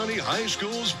County High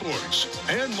School sports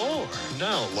and more.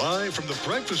 Now live from the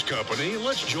Breakfast Company,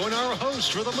 let's join our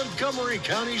host for the Montgomery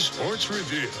County Sports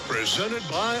Review. Presented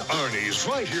by Arnie's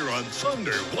right here on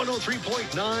Thunder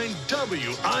 103.9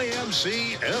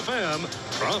 WIMC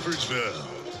FM, Crawfordsville.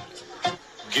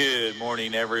 Good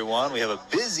morning, everyone. We have a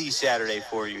busy Saturday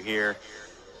for you here.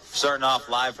 Starting off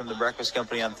live from the Breakfast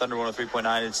Company on Thunder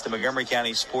 103.9, it's the Montgomery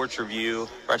County Sports Review,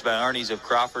 brought to you by Arnie's of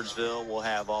Crawfordsville. We'll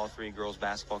have all three girls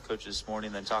basketball coaches this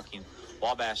morning, then talking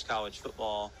Wabash College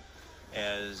football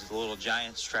as the Little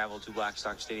Giants travel to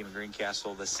Blackstock Stadium in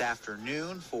Greencastle this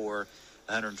afternoon for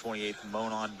the 128th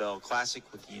Monon Bell Classic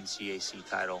with the NCAC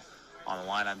title on the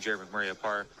line. I'm Jared McMurray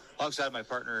apart. Alongside my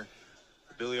partner,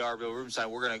 Bill Rubenstein,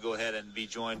 we're going to go ahead and be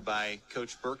joined by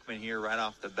Coach Berkman here right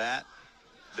off the bat.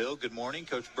 Bill, good morning.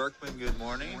 Coach Berkman, good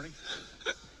morning. Good morning.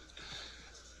 What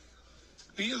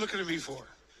are you looking at me for?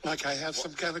 Like I have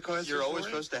some kind of question? You're always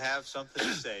supposed to have something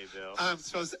to say, Bill. I'm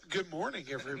supposed to. Good morning,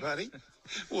 everybody.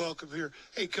 Welcome here.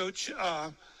 Hey, Coach,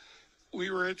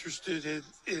 we were interested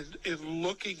in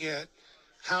looking at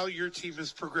how your team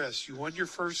has progressed. You won your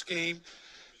first game.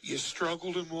 You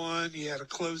struggled in one. You had a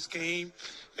close game.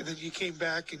 And then you came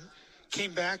back and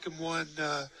won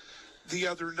the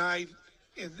other night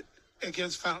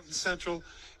against Fountain Central,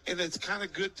 and it's kind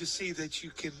of good to see that you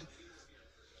can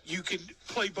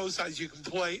play both sides. You can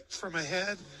play from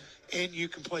ahead, and you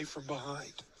can play from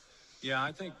behind. Yeah,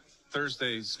 I think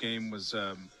Thursday's game was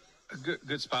a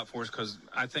good spot for us because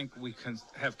I think we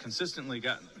have consistently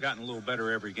gotten a little better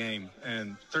every game.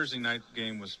 And Thursday night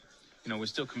game was, we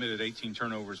still committed 18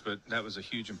 turnovers, but that was a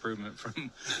huge improvement from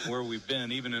where we've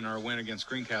been. Even in our win against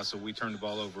Greencastle, we turned the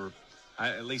ball over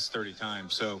at least 30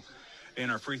 times. So. And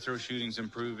our free throw shooting's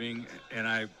improving, and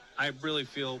I really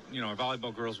feel, our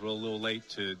volleyball girls were a little late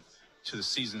to the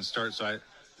season start. So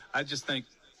I just think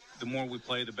the more we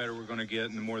play, the better we're going to get,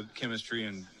 and the more chemistry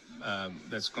and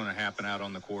that's going to happen out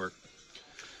on the court.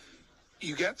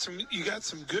 You got some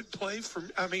good play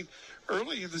from. I mean,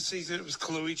 early in the season it was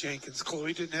Chloe Jenkins.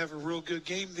 Chloe didn't have a real good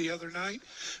game the other night,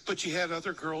 but you had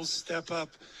other girls step up,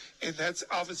 and that's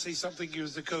obviously something you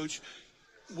as the coach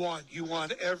want. You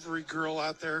want every girl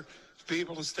out there be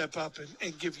able to step up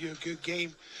and give you a good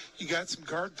game. You got some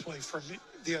guard play from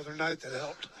the other night that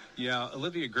helped. Yeah,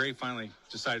 Olivia Gray finally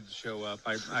decided to show up.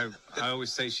 I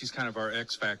always say she's kind of our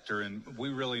X factor, and we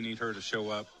really need her to show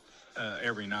up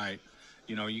every night.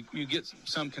 You get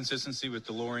some consistency with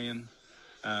DeLorean.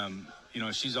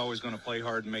 She's always going to play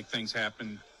hard and make things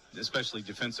happen, especially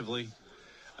defensively.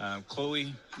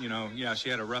 Chloe, she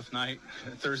had a rough night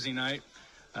Thursday night.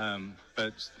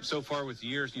 But so far with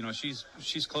years,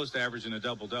 she's close to averaging a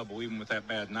double-double, even with that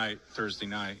bad night Thursday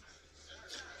night.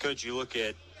 Coach, you look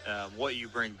at what you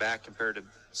bring back compared to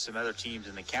some other teams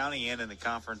in the county and in the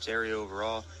conference area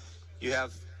overall. You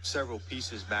have several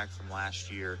pieces back from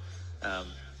last year.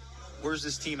 Where's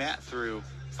this team at through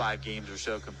 5 games or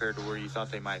so compared to where you thought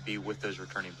they might be with those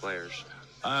returning players?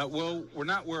 Well, we're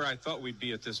not where I thought we'd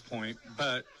be at this point,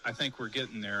 but I think we're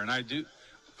getting there. And I do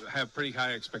have pretty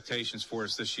high expectations for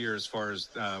us this year as far as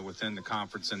within the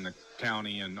conference and the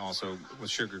county and also with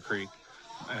Sugar Creek.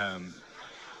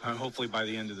 Hopefully by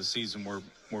the end of the season we're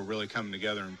really coming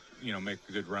together and make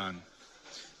a good run.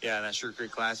 Yeah, and that Sugar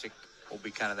Creek Classic will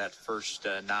be kind of that first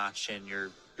notch in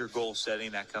your goal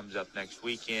setting. That comes up next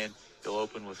weekend. You'll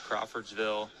open with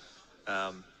Crawfordsville.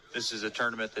 This is a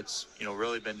tournament that's,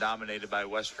 really been dominated by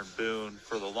Western Boone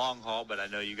for the long haul, but I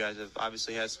know you guys have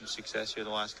obviously had some success here the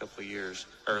last couple of years,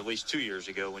 or at least 2 years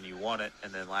ago when you won it,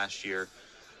 and then last year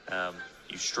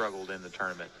you struggled in the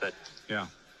tournament. But yeah.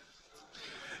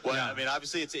 Well, yeah. I mean,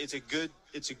 obviously it's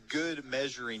a good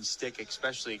measuring stick,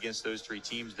 especially against those 3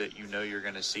 teams that you're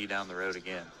going to see down the road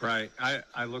again. Right.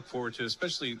 I look forward to,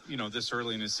 especially, this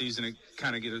early in the season, it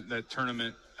kind of get that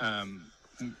tournament,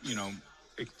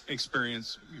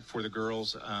 experience for the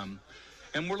girls,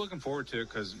 and we're looking forward to it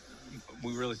because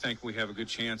we really think we have a good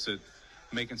chance at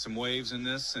making some waves in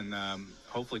this and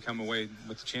hopefully come away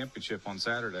with the championship on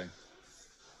Saturday.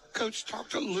 Coach,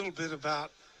 talk a little bit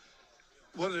about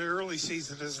what an early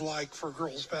season is like for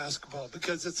girls basketball,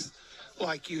 because it's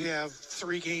like you have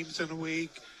 3 games in a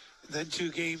week, then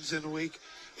 2 games in a week.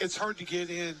 It's hard to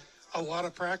get in a lot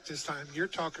of practice time. You're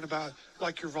talking about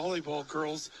like your volleyball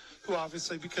girls, who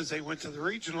obviously, because they went to the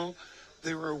regional,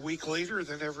 they were a week later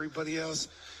than everybody else.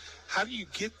 How do you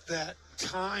get that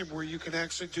time where you can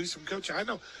actually do some coaching? I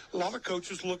know a lot of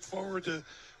coaches look forward to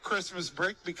Christmas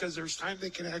break because there's time they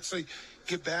can actually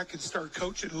get back and start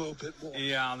coaching a little bit more.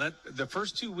 Yeah, the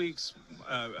first 2 weeks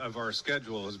of our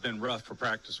schedule has been rough for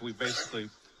practice. We basically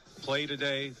play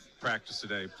today, practice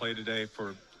today, play today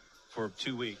for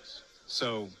 2 weeks.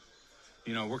 So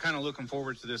we're kind of looking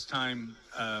forward to this time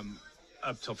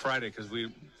up till Friday, because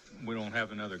we don't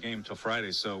have another game till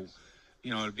Friday. So,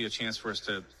 it'd be a chance for us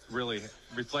to really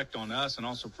reflect on us and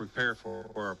also prepare for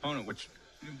our opponent, which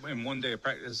in one day of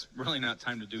practice is really not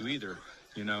time to do either,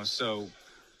 So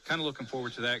kind of looking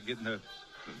forward to that, getting the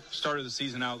start of the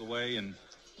season out of the way, and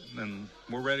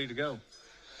we're ready to go.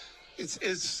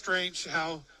 It's strange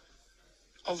how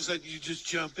all of a sudden you just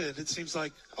jump in. It seems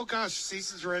like, oh gosh,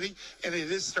 season's ready, and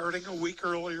it is starting a week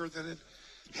earlier than it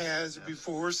has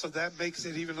before, so that makes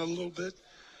it even a little bit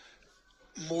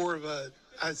more of a,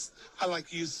 I like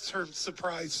to use the term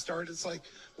surprise start. It's like,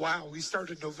 wow, we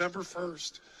started November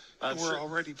 1st, and we're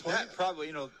already playing. That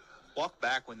probably, walk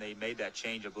back when they made that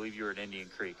change. I believe you were at Indian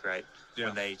Creek, right? Yeah.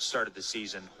 When they started the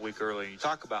season a week earlier. You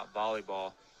talk about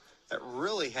volleyball. That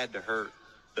really had to hurt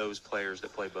those players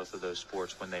that play both of those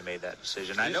sports when they made that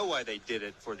decision. I know why they did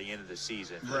it for the end of the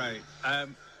season. Right.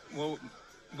 Well,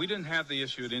 we didn't have the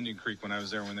issue at Indian Creek when I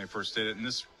was there when they first did it, and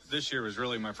this year was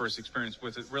really my first experience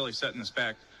with it, really setting us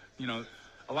back.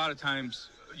 A lot of times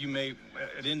you may,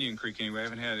 at Indian Creek anyway, I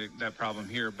haven't had that problem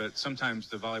here, but sometimes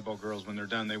the volleyball girls, when they're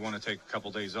done, they want to take a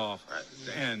couple days off. Right.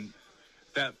 And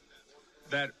that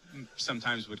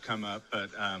sometimes would come up.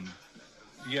 But,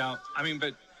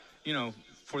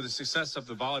 for the success of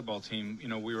the volleyball team,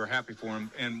 we were happy for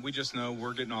them. And we just know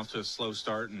we're getting off to a slow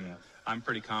start, and I'm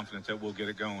pretty confident that we'll get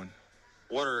it going.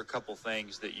 What are a couple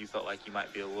things that you felt like you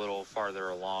might be a little farther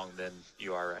along than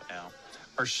you are right now?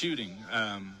 Our shooting,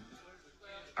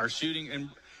 and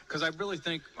because I really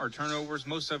think our turnovers,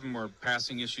 most of them are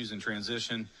passing issues in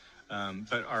transition,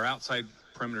 but our outside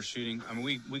perimeter shooting,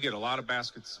 we get a lot of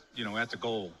baskets, at the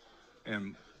goal,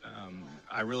 and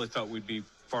I really thought we'd be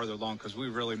farther along because we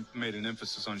really made an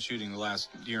emphasis on shooting the last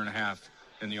year and a half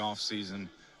in the off season.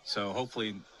 So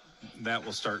hopefully that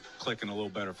will start clicking a little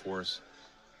better for us.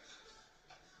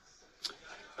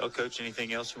 Oh, Coach,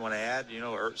 anything else you want to add?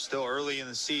 Still early in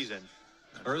the season.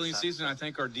 Early in the season, I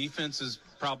think our defense is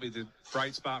probably the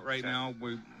bright spot right now.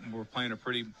 We're playing a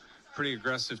pretty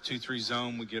aggressive 2-3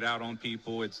 zone. We get out on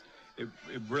people. It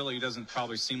really doesn't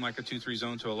probably seem like a 2-3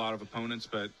 zone to a lot of opponents,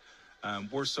 but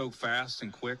we're so fast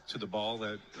and quick to the ball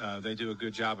that they do a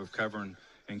good job of covering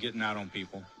and getting out on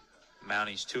people.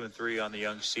 Mounties 2-3 on the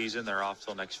young season. They're off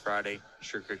till next Friday.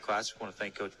 Sugar Creek Classic. I want to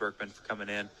thank Coach Berkman for coming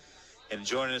in and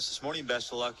joining us this morning.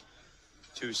 Best of luck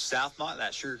to Southmont,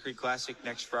 that Sugar Creek Classic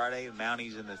next Friday. The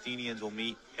Mounties and the Athenians will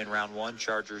meet in round one.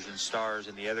 Chargers and Stars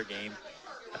in the other game.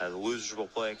 The losers will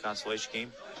play a consolation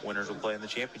game. Winners will play in the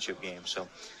championship game. So,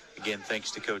 again,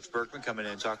 thanks to Coach Berkman coming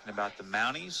in and talking about the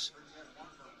Mounties.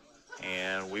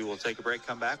 And we will take a break,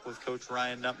 come back with Coach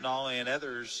Ryan Nupnall and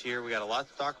others here. We got a lot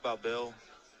to talk about, Bill.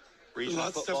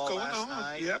 Regional football last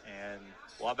night, and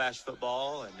Wabash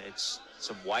football, and it's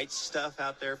some white stuff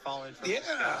out there falling from the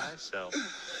sky. So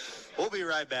we'll be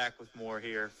right back with more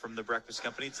here from the Breakfast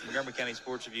Company. It's the Montgomery County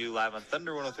Sports Review live on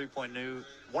Thunder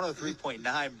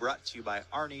 103.9, brought to you by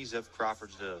Arnie's of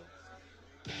Crawfordsville.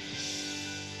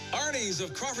 Arnie's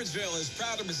of Crawfordsville is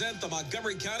proud to present the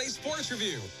Montgomery County Sports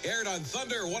Review. Aired on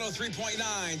Thunder 103.9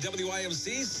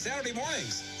 WIMC Saturday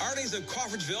mornings. Arnie's of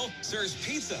Crawfordsville serves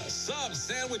pizza, subs,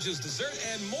 sandwiches, dessert,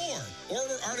 and more.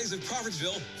 Order Arnie's of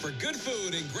Crawfordsville for good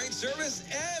food and great service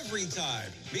every time.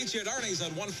 Meet you at Arnie's on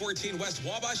 114 West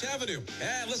Wabash Avenue.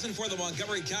 And listen for the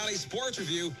Montgomery County Sports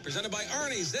Review presented by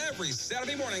Arnie's every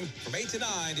Saturday morning from 8 to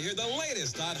 9 to hear the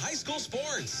latest on high school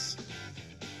sports.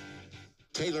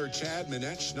 Taylor, Chad,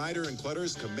 Minette, Schneider, and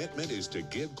Clutter's commitment is to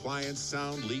give clients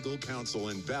sound legal counsel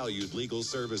and valued legal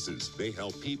services. They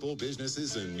help people,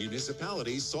 businesses, and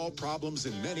municipalities solve problems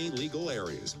in many legal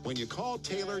areas. When you call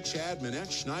Taylor, Chad, Minette,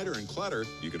 Schneider, and Clutter,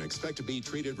 you can expect to be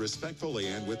treated respectfully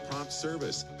and with prompt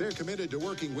service. They're committed to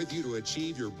working with you to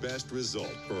achieve your best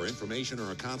result. For information or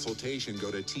a consultation,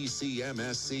 go to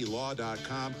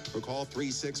tcmsclaw.com or call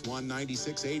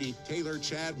 361-9680. Taylor,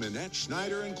 Chad, Minette,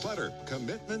 Schneider, and Clutter.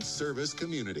 Commitment Service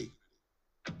Community.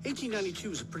 1892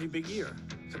 was a pretty big year.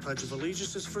 The Pledge of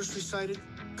Allegiance is first recited,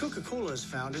 Coca-Cola is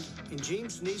founded, and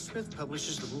James Naismith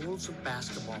publishes the rules of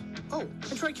basketball. Oh,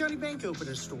 and Tri-County Bank opened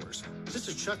its doors. This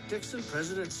is Chuck Dixon,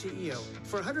 President and CEO.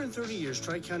 For 130 years,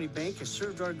 Tri-County Bank has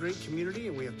served our great community,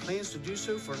 and we have plans to do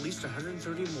so for at least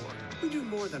 130 more. We do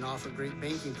more than offer great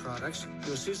banking products.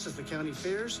 You'll see us at the county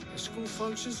fairs, at school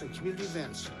functions, and community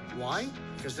events. Why?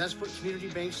 Because that's what community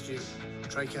banks do.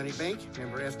 Tri-County Bank,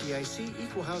 member FDIC,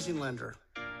 equal housing lender.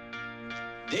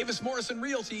 Davis Morrison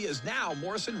Realty is now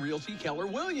Morrison Realty Keller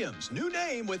Williams. New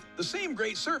name with the same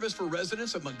great service for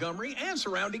residents of Montgomery and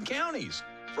surrounding counties.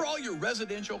 For all your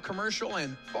residential, commercial,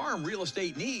 and farm real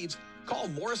estate needs, Call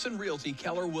Morrison Realty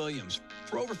Keller Williams.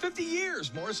 For over 50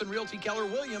 years, Morrison Realty Keller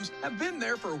Williams have been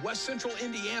there for West Central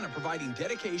Indiana, providing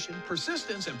dedication,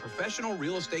 persistence, and professional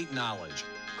real estate knowledge.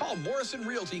 Call Morrison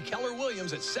Realty Keller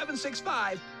Williams at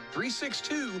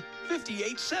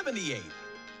 765-362-5878.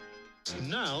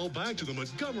 Now back to the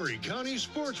Montgomery County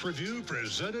Sports Review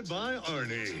presented by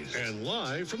Arnie and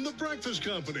live from the Breakfast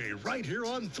Company right here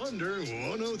on Thunder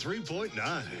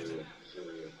 103.9.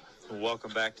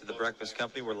 Welcome back to the Breakfast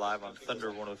Company. We're live on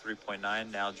Thunder 103.9,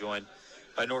 now joined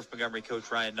by North Montgomery coach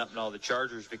Ryan Nupnall. The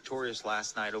Chargers victorious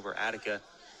last night over Attica,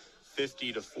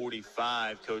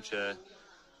 50-45. Coach, a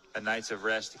nights of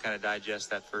rest to kind of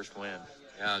digest that first win.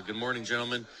 Yeah, good morning,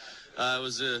 gentlemen. It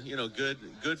was a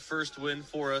good first win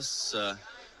for us.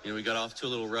 We got off to a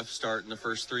little rough start in the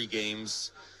first three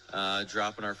games,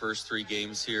 dropping our first three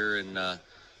games here, and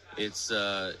it's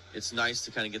nice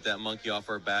to kind of get that monkey off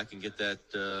our back and get that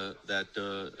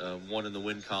one in the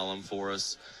win column for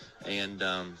us. And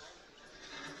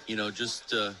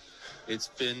it's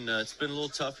been a little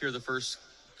tough here the first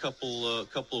couple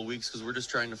of weeks because we're just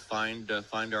trying to find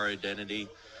our identity.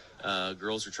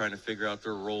 Girls are trying to figure out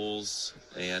their roles,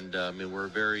 and we're a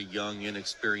very young,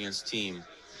 inexperienced team,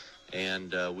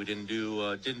 and we didn't do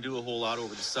a whole lot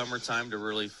over the summertime to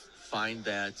really find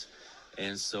that,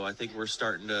 and so I think we're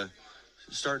starting to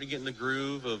get in the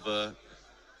groove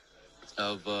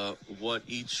of what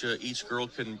each girl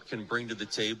can bring to the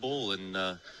table, and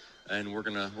we're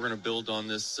gonna build on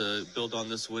this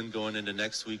win going into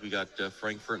next week. We got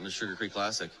Frankfurt and the Sugar Creek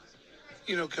Classic.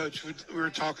 Coach, we were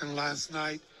talking last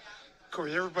night. Of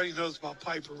course, everybody knows about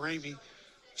Piper Ramey.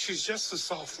 She's just a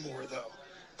sophomore, though.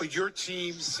 But your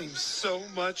team seems so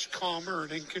much calmer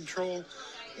and in control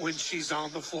when she's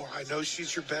on the floor. I know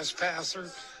she's your best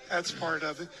passer. That's part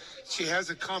of it. She has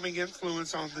a calming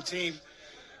influence on the team.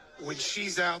 When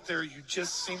she's out there, you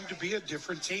just seem to be a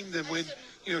different team than when,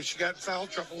 she got in foul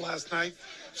trouble last night.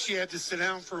 She had to sit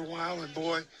down for a while, and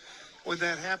boy, when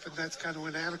that happened, that's kind of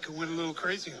when Attica went a little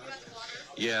crazy on her.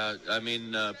 Yeah,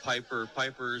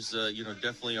 Piper's,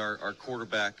 definitely our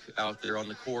quarterback out there on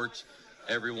the court.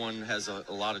 Everyone has a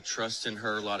lot of trust in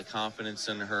her, a lot of confidence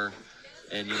in her.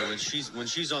 And, when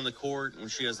she's on the court, when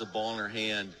she has the ball in her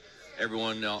hand,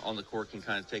 everyone on the court can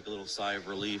kind of take a little sigh of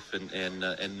relief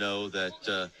and know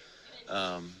that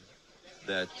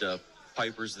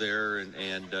Piper's there.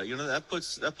 And that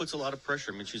puts a lot of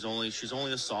pressure. I mean, she's only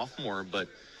a sophomore, but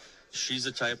she's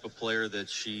the type of player that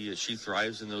she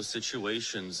thrives in those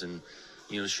situations, and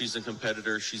she's a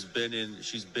competitor. She's been in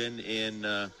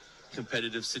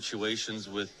competitive situations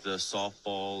with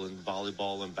softball and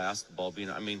volleyball and basketball.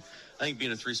 I think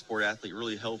being a three-sport athlete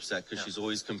really helps that because she's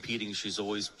always competing. She's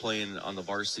always playing on the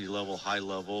varsity level, high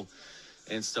level,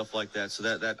 and stuff like that. So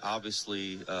that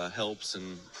obviously helps,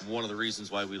 and one of the reasons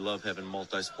why we love having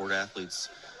multi-sport athletes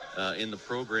in the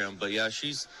program. But yeah,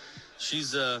 she's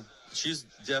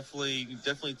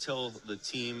definitely tell the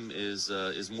team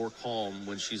is more calm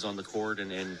when she's on the court,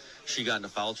 and she got into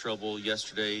foul trouble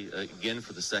yesterday again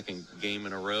for the second game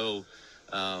in a row,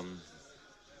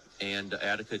 and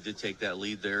Attica did take that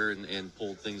lead there and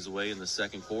pulled things away in the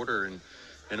second quarter,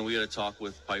 and we had a talk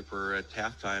with Piper at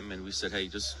halftime, and we said, hey,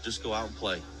 just go out and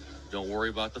play, don't worry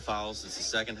about the fouls, it's the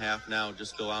second half now,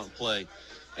 just go out and play.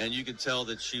 And you could tell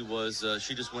that she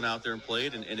just went out there and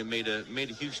played, and it made a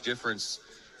huge difference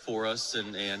for us,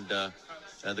 and the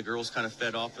girls kind of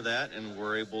fed off of that, and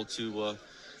were able to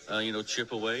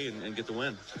chip away and get the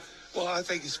win. Well, I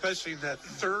think especially in that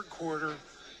third quarter,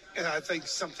 and I think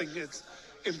something that's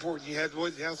important, you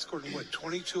outscored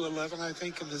 22-11, I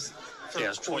think, in this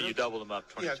third quarter. You doubled them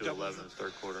up 22-11 in the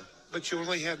third quarter. But you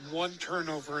only had one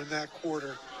turnover in that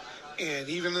quarter, and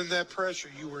even in that pressure,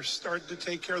 you were starting to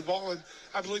take care of the ball, and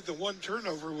I believe the one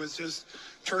turnover was just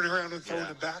turning around and throwing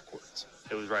it backwards.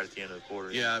 It was right at the end of the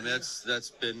quarter. Yeah, that's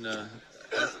been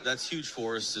that's huge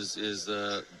for us is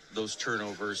those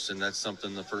turnovers, and that's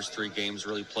something the first three games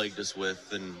really plagued us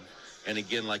with. And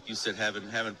again, like you said,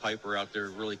 having Piper out there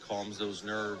really calms those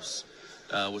nerves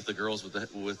with the girls with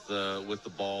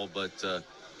the ball. But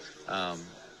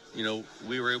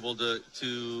we were able to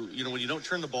when you don't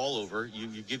turn the ball over,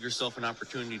 you give yourself an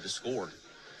opportunity to score.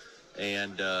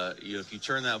 And if you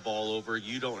turn that ball over,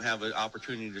 you don't have an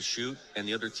opportunity to shoot, and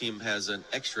the other team has an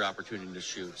extra opportunity to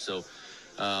shoot. So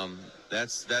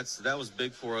that was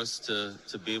big for us to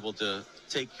be able to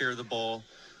take care of the ball.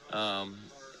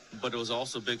 But it was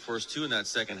also big for us too in that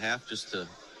second half just to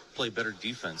play better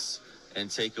defense and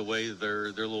take away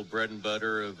their little bread and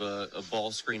butter of a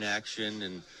ball screen action,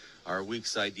 and our weak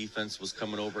side defense was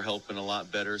coming over helping a lot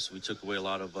better. So we took away a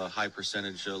lot of high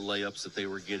percentage layups that they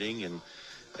were getting,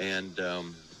 and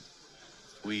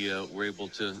we were able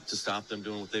to stop them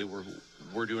doing what they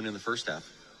were doing in the first half.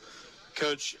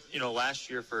 Coach, last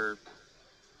year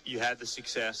you had the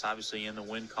success, obviously, in the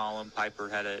win column. Piper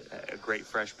had a great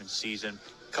freshman season.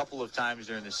 A couple of times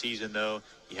during the season, though,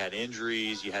 you had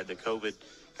injuries, you had got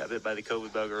bit by the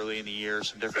COVID bug early in the year,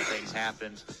 some different things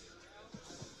happened.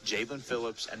 Jalen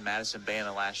Phillips and Madison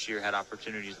Banna last year had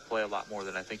opportunities to play a lot more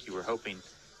than I think you were hoping.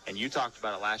 And you talked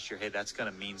about it last year, hey, that's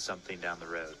going to mean something down the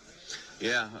road.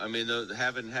 Yeah, I mean,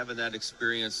 having that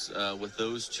experience with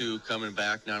those two coming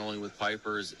back, not only with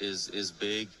Piper, is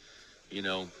big.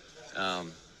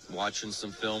 Watching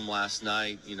some film last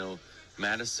night,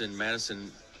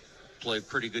 Madison played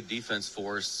pretty good defense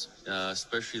for us,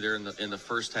 especially there in the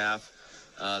first half.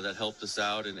 That helped us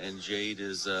out, and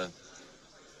Jade's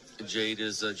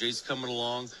coming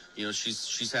along.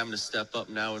 She's having to step up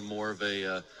now in more of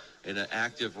in an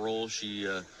active role. She,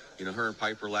 her and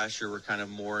Piper last year were kind of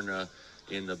more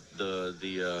in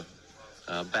the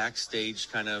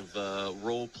backstage kind of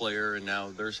role player, and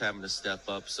now they're having to step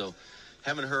up. So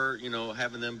having her,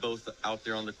 having them both out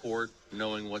there on the court,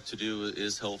 knowing what to do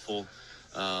is helpful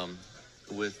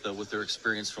with their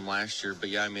experience from last year. But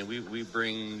yeah, I mean, we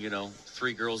bring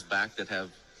 3 girls back that have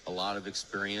a lot of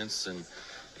experience,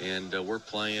 and we're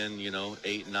playing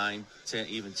 8, 9, 10,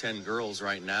 even 10 girls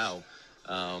right now.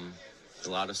 A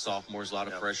lot of sophomores, a lot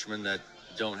of freshmen that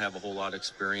don't have a whole lot of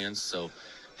experience. So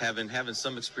having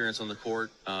some experience on the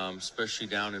court, especially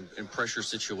down in pressure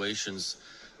situations,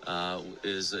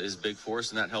 is big for us,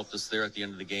 and that helped us there at the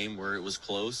end of the game where it was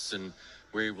close, and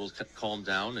we were able to calm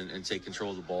down and take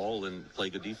control of the ball and play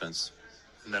good defense.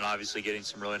 And then obviously getting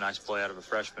some really nice play out of a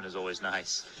freshman is always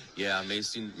nice. Yeah,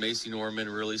 Macy Norman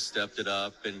really stepped it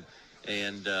up, and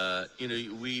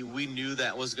we knew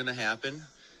that was going to happen.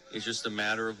 It's just a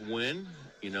matter of when.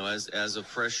 As a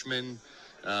freshman,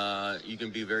 you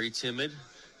can be very timid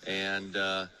and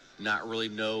not really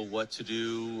know what to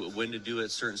do, when to do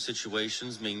at certain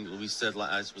situations. I mean, I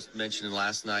was mentioning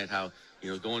last night how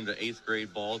going to 8th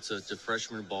grade ball to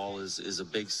freshman ball is a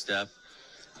big step.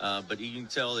 But you can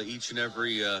tell that each and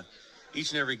every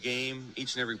game,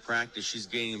 each and every practice, she's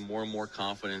gaining more and more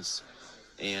confidence.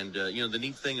 And the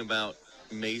neat thing about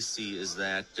Macy is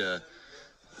that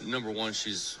number one,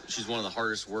 she's one of the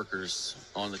hardest workers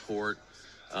on the court.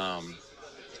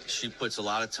 She puts a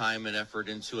lot of time and effort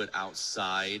into it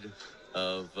outside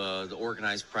of the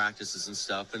organized practices and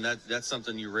stuff, and that's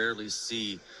something you rarely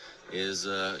see. Is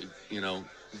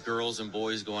girls and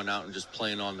boys going out and just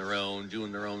playing on their own,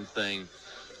 doing their own thing.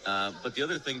 But the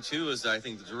other thing too is that I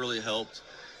think that's really helped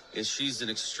is she's an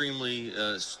extremely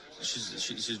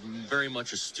she's very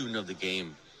much a student of the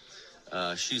game.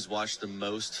 She's watched the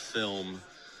most film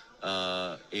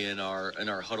in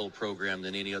our huddle program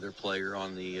than any other player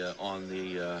on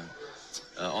the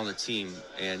team.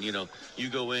 And you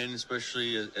go in,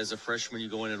 especially as a freshman, you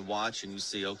go in and watch, and you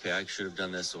see, okay, I should have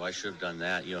done this, so I should have done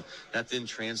that. That then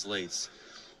translates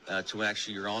to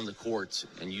actually you're on the court,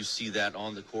 and you see that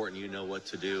on the court, and you know what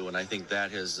to do. And I think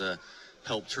that has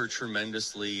helped her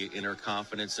tremendously in her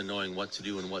confidence and knowing what to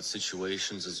do in what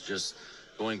situations. Is just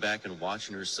going back and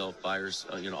watching herself by her,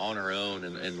 on her own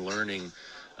and learning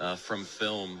from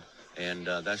film, and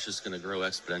that's just going to grow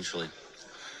exponentially.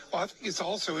 Well, I think it's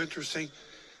also interesting.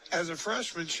 As a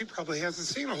freshman, she probably hasn't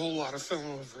seen a whole lot of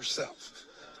film of herself.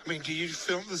 I mean, do you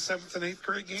film the 7th and 8th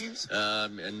grade games?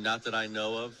 And not that I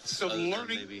know of. So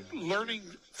learning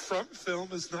from film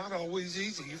is not always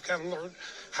easy. You've got to learn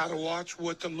how to watch,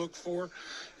 what to look for,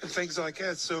 and things like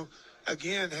that. So,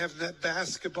 again, having that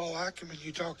basketball acumen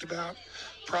you talked about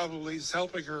probably is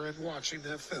helping her in watching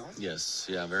that film. Yes,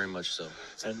 yeah, very much so.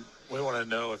 And we want to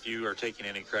know if you are taking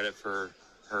any credit for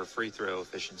her free throw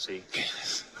efficiency.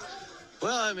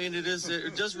 Well, I mean, it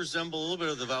does resemble a little bit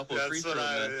of the Valpo free throw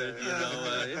method.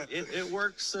 It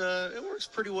works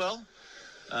pretty well.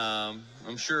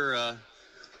 I'm sure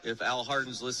if Al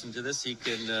Harden's listened to this, he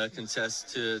can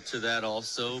contest to that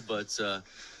also. But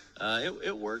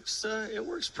it works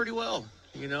pretty well.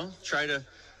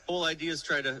 Whole idea is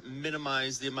try to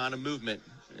minimize the amount of movement.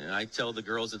 And I tell the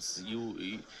girls, it's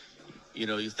you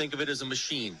think of it as a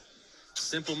machine.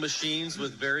 Simple machines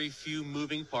with very few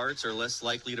moving parts are less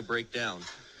likely to break down.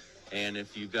 And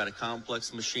if you've got a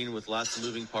complex machine with lots of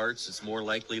moving parts, it's more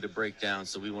likely to break down.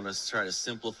 So we want to try to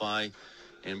simplify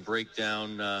and break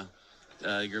down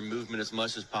your movement as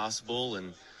much as possible,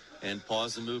 and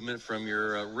pause the movement from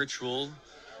your ritual,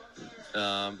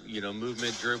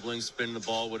 movement, dribbling, spinning the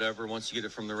ball, whatever. Once you get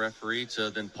it from the referee, to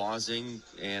then pausing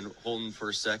and holding for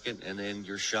a second, and then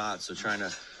your shot. So trying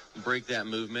to break that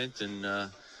movement and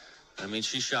I mean,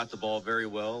 she shot the ball very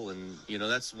well, and you know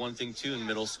that's one thing too. In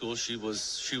middle school, she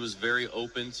was very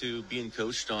open to being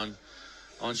coached on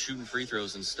shooting free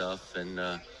throws and stuff, and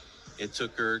it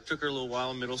took her a little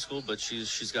while in middle school, but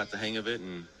she's got the hang of it,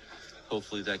 and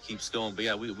hopefully that keeps going. But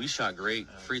yeah, we shot great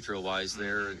free throw wise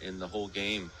there in the whole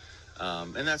game,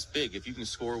 and that's big if you can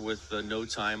score with no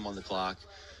time on the clock,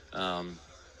 and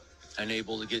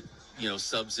able to get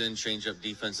subs in, change up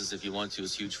defenses if you want to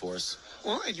is huge for us.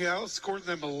 Well, and you outscored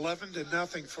them 11-0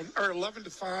 or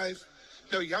 11-5.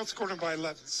 No, you outscored them by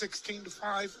 11,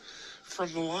 16-5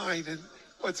 from the line. And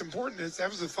what's important is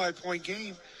that was a 5-point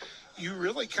game. You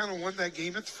really kind of won that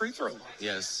game at the free throw line.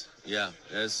 Yes, yeah.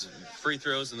 As free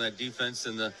throws and that defense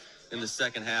in the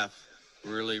second half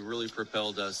really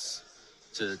propelled us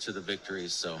to the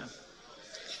victories. So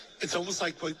it's almost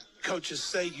like what coaches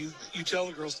say. You tell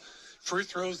the girls, free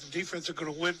throws and defense are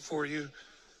going to win for you.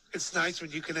 It's nice when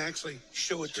you can actually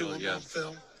show it to them on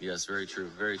film. Yes, very true,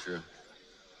 very true.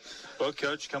 Well,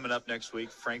 Coach, coming up next week,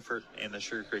 Frankfort and the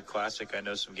Sugar Creek Classic. I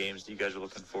know some games that you guys are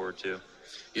looking forward to.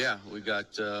 Yeah, we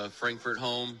got Frankfort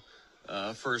home,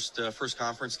 first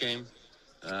conference game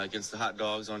against the Hot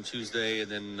Dogs on Tuesday,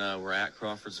 and then we're at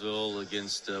Crawfordsville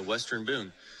against Western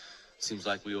Boone. Seems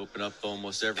like we open up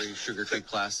almost every Sugar Creek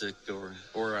Classic,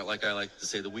 or like I like to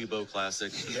say, the Weibo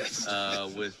Classic,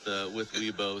 with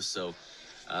Weibo. So,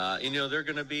 they're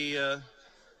going to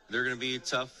be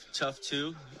tough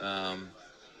too.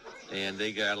 And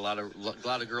they got a lot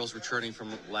of girls returning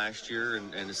from last year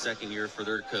and the second year for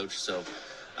their coach. So,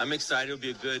 I'm excited. It'll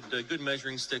be a good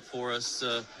measuring stick for us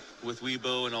with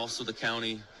Weibo and also the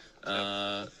county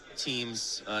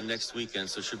teams next weekend.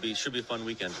 So, should be a fun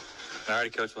weekend. All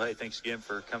righty, Coach. Well, hey, thanks again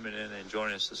for coming in and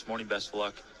joining us this morning. Best of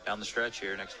luck down the stretch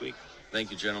here next week. Thank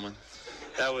you, gentlemen.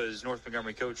 That was North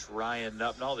Montgomery coach Ryan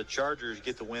Nupnall. The Chargers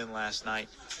get the win last night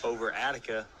over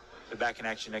Attica. They're back in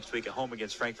action next week at home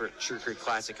against Frankfort. Sugar Creek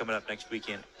Classic coming up next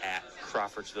weekend at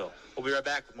Crawfordsville. We'll be right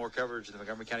back with more coverage of the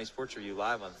Montgomery County Sports Review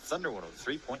live on Thunder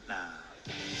 103.9.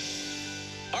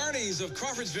 Arnie's of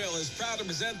Crawfordsville is proud to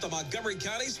present the Montgomery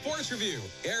County Sports Review.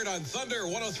 Aired on Thunder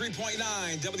 103.9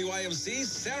 WIMC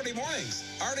Saturday mornings.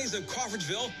 Arnie's of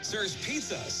Crawfordsville serves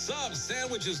pizza, subs,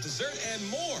 sandwiches, dessert, and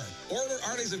more. Order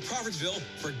Arnie's of Crawfordsville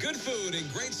for good food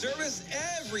and great service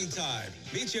every time.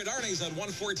 Meet you at Arnie's on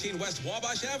 114 West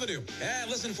Wabash Avenue. And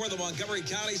listen for the Montgomery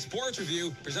County Sports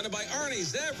Review presented by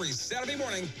Arnie's every Saturday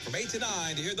morning from 8 to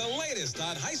 9 to hear the latest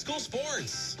on high school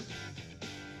sports.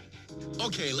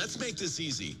 Okay, let's make this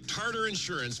easy. Tartar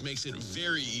Insurance makes it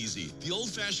very easy. The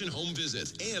old-fashioned home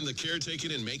visits and the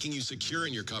caretaking and making you secure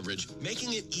in your coverage,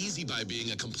 making it easy by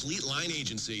being a complete line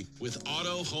agency with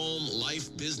auto, home, life,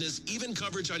 business, even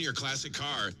coverage on your classic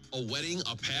car, a wedding,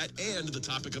 a pet, and the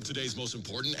topic of today's most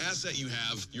important asset you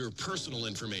have, your personal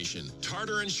information.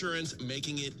 Tartar Insurance,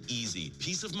 making it easy.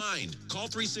 Peace of mind. Call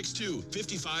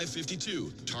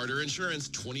 362-5552. Tartar Insurance,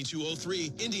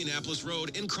 2203 Indianapolis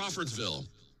Road in Crawfordsville.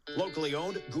 Locally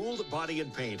owned, Gould Body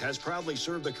and Paint has proudly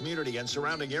served the community and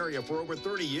surrounding area for over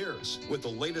 30 years. With the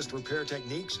latest repair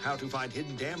techniques, how to find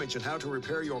hidden damage, and how to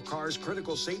repair your car's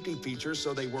critical safety features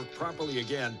so they work properly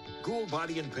again, Gould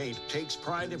Body and Paint takes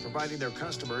pride in providing their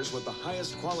customers with the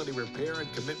highest quality repair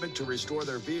and commitment to restore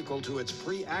their vehicle to its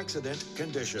pre-accident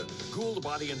condition. Gould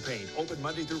Body and Paint, open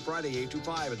Monday through Friday, 8 to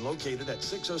 5, and located at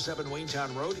 607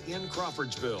 Waynetown Road in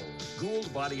Crawfordsville.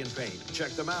 Gould Body and Paint. Check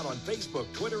them out on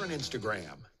Facebook, Twitter, and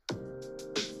Instagram.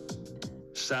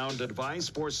 Sound advice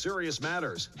for serious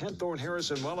matters. Henthorne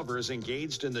Harrison Welliver is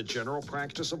engaged in the general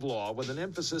practice of law with an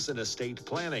emphasis in estate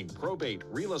planning, probate,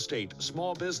 real estate,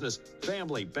 small business,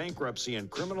 family, bankruptcy, and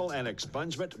criminal and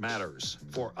expungement matters.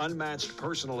 For unmatched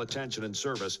personal attention and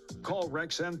service, call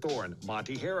Rex Henthorne,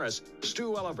 Monty Harris,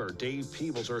 Stu Welliver, Dave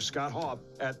Peebles, or Scott Hobb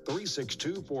at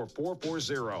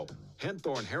 362-4440.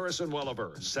 Henthorne Harrison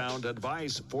Welliver. Sound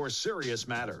advice for serious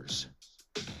matters.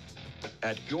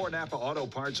 At your Napa Auto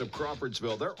Parts of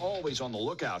Crawfordsville, they're always on the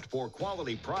lookout for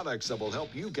quality products that will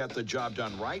help you get the job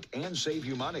done right and save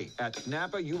you money. At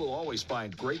Napa, you will always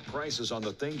find great prices on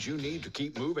the things you need to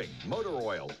keep moving. Motor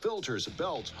oil, filters,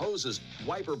 belts, hoses,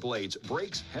 wiper blades,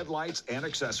 brakes, headlights, and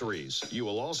accessories. You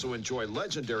will also enjoy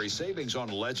legendary savings on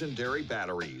legendary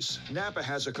batteries. Napa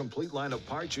has a complete line of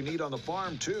parts you need on the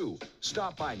farm, too.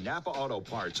 Stop by Napa Auto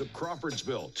Parts of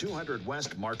Crawfordsville, 200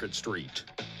 West Market Street.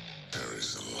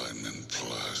 Harry's Alignment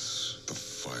Plus, the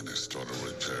finest auto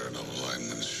repair and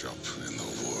alignment shop in the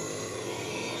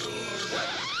world.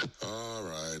 All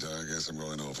right, I guess guess I'm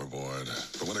going overboard.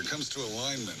 But when it comes to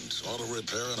alignment, auto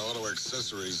repair and auto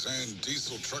accessories, and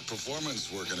diesel truck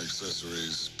performance work and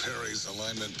accessories, Perry's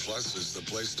Alignment Plus is the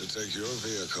place to take your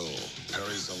vehicle.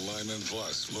 Perry's Alignment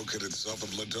Plus, located south of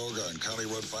Ladoga on County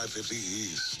Road 550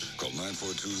 East. Call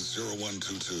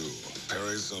 942-0122.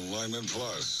 Perry's Alignment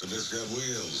Plus. If it's got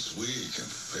wheels, we can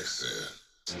fix it.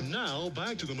 Now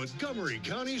back to the Montgomery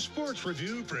County Sports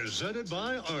Review presented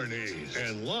by Arnie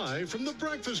and live from the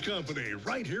Breakfast Company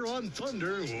right here on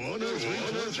Thunder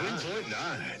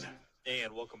 103.9.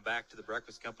 And welcome back to the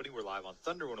Breakfast Company. We're live on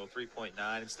Thunder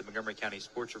 103.9. It's the Montgomery County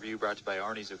Sports Review brought to you by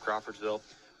Arnie's of Crawfordsville.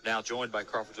 Now joined by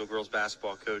Crawfordsville girls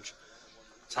basketball coach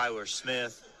Tyler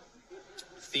Smith.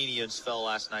 Athenians fell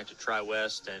last night to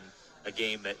Tri-West, and a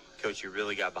game that, Coach, you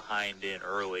really got behind in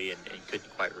early and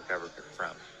couldn't quite recover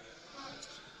from.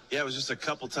 Yeah, it was just a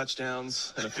couple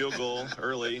touchdowns and a field goal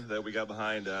early that we got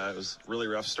behind. It was a really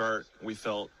rough start. We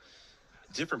felt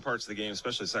different parts of the game,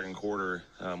 especially the second quarter,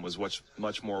 was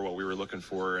much more what we were looking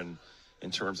for, and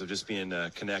in terms of just being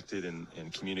connected and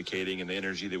communicating and the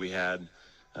energy that we had.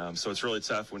 So it's really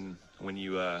tough when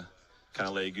you kind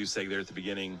of lay a goose egg there at the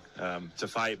beginning to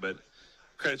fight. But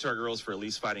credit to our girls for at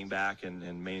least fighting back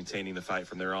and maintaining the fight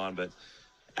from there on. But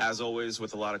as always,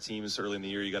 with a lot of teams early in the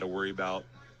year, you got to worry about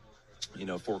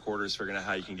 4 quarters, figuring out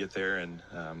how you can get there, and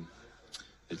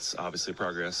it's obviously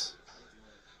progress.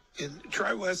 And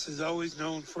Tri-West is always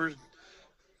known for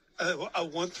a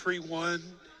 1-3-1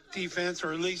 defense,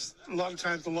 or at least a lot of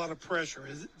times a lot of pressure.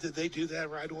 Did they do that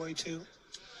right away too?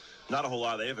 Not a whole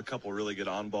lot. They have a couple really good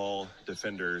on-ball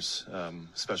defenders,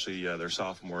 especially their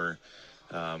sophomore.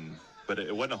 But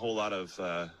it wasn't a whole lot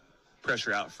of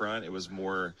pressure out front. It was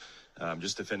more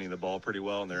just defending the ball pretty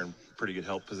well, and they're in pretty good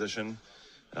help position.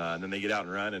 And then they get out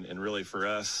and run, and really for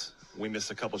us, we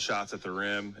missed a couple shots at the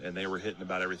rim, and they were hitting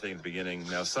about everything at the beginning.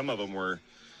 Now, some of them were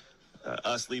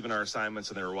us leaving our assignments,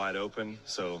 and they were wide open,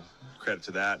 so credit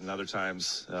to that. And other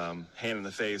times, hand in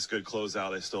the face, good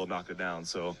closeout, they still knocked it down.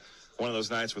 So one of those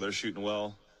nights where they're shooting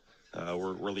well,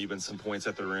 we're leaving some points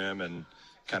at the rim and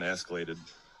kind of escalated.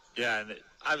 Yeah, and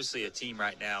obviously a team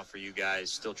right now for you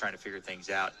guys still trying to figure things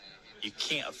out. You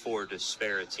can't afford to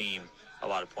spare a team a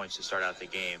lot of points to start out the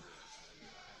game.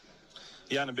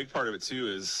 Yeah, and a big part of it, too,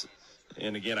 is,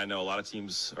 and again, I know a lot of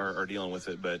teams are dealing with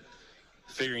it, but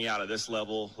figuring out at this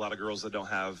level, a lot of girls that don't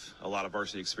have a lot of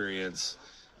varsity experience,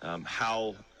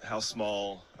 how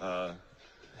small,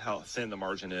 how thin the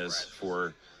margin is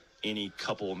for any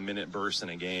couple minute bursts in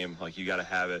a game. Like, you got to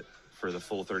have it for the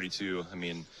full 32. I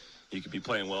mean, you could be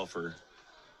playing well for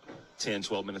 10,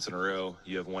 12 minutes in a row.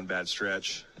 You have one bad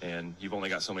stretch, and you've only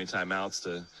got so many timeouts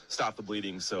to stop the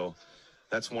bleeding. So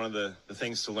that's one of the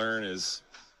things to learn, is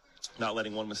not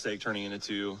letting one mistake turning into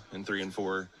 2 and 3 and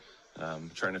 4,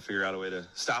 trying to figure out a way to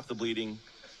stop the bleeding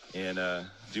and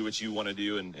do what you want to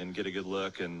do and get a good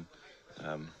look and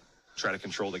try to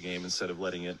control the game instead of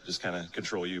letting it just kind of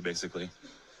control you, basically.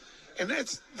 And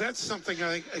that's something,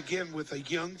 again, with a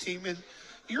young team, and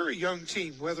you're a young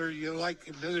team, whether you like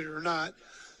admit it or not,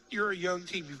 you're a young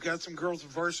team. You've got some girls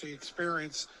with varsity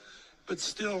experience, but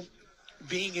still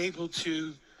being able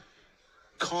to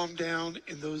calm down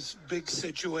in those big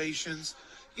situations.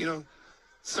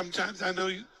 Sometimes I know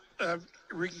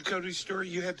Rick and Cody's story,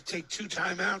 you had to take 2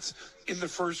 timeouts in the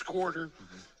first quarter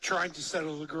trying to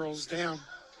settle the girls down.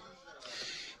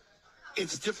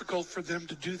 It's difficult for them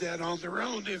to do that on their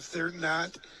own if they're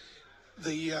not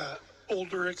the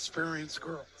older, experienced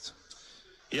girls.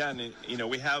 Yeah, and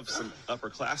we have some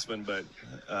upperclassmen, but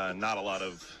not a lot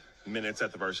of minutes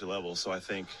at the varsity level. So I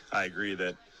think I agree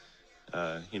that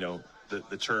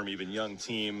the term even young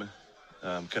team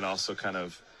can also kind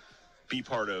of be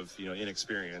part of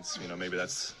inexperience. Maybe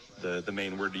that's the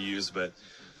main word to use, but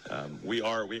we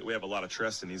have a lot of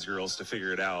trust in these girls to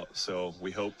figure it out. So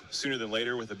we hope sooner than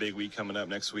later, with a big week coming up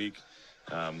next week.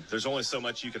 There's only so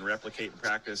much you can replicate in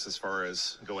practice as far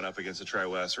as going up against a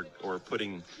Tri-West or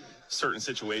putting certain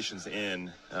situations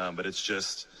in, but it's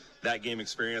just that game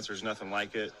experience. There's nothing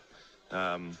like it.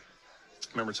 I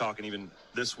remember talking even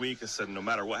this week, I said, no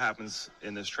matter what happens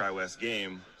in this Tri-West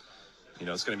game,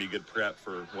 it's going to be good prep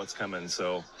for what's coming.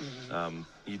 So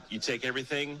you take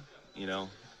everything,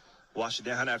 wash it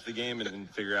down after the game and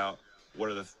figure out what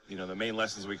are the main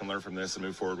lessons we can learn from this and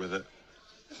move forward with it.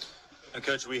 And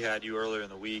Coach, we had you earlier in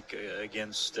the week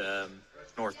against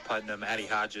North Putnam. Addie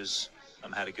Hodges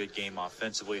had a good game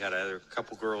offensively, had a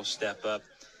couple girls step up.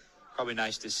 Probably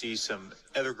nice to see some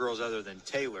other girls other than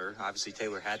Taylor. Obviously,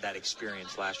 Taylor had that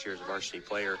experience last year as a varsity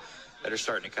player that are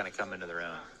starting to kind of come into their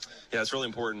own. Yeah, it's really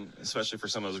important, especially for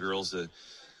some of those girls, to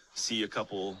see a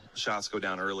couple shots go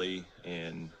down early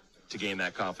and to gain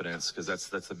that confidence, because that's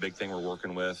the big thing we're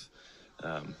working with.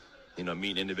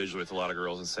 meeting individually with a lot of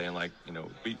girls and saying, like,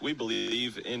 we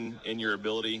believe in your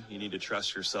ability. You need to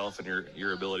trust yourself and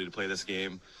your ability to play this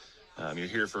game. You're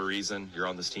here for a reason. You're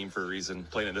on this team for a reason,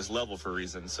 playing at this level for a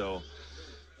reason. So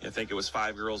I think it was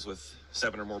 5 girls with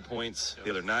 7 or more points the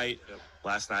other night.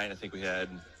 Last night, I think we had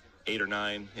 8 or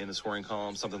 9 in the scoring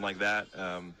column, something like that.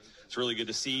 It's really good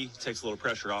to see. Takes a little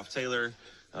pressure off Taylor.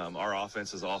 Our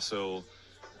offense is also,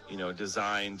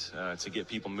 designed to get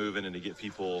people moving and to get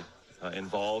people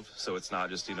involved. So it's not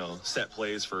just, set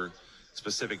plays for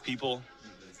specific people.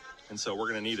 And so we're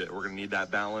going to need it. We're going to need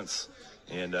that balance.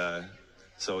 And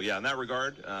so, in that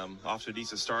regard, off to a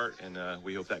decent start, and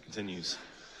we hope that continues.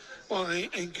 Well,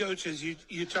 and Coach, as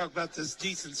you talk about this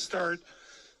decent start,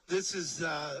 this is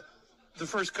the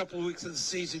first couple of weeks of the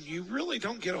season. You really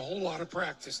don't get a whole lot of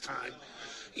practice time.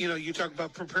 You talk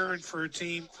about preparing for a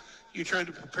team. You're trying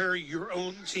to prepare your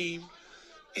own team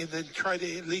and then try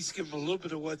to at least give them a little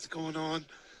bit of what's going on.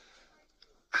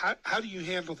 How do you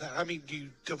handle that? I mean, do you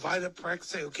divide up practice,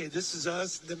 say, okay, this is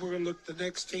us, and then we're going to look at the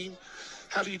next team?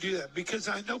 How do you do that? Because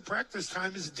I know practice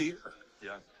time is dear.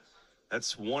 Yeah.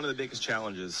 That's one of the biggest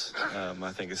challenges,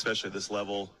 I think, especially at this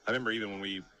level. I remember even when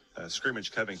we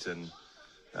scrimmaged Covington,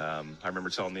 I remember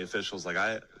telling the officials, like,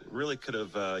 I really could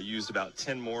have used about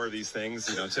 10 more of these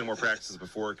things, 10 more practices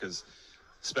before, because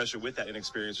especially with that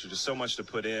inexperience, there's just so much to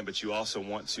put in, but you also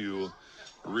want to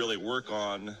really work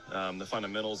on the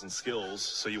fundamentals and skills.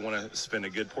 So you want to spend a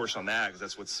good portion on that, because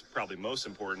that's what's probably most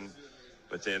important.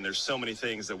 But then there's so many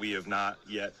things that we have not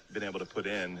yet been able to put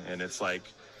in, and it's like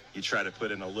you try to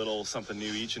put in a little something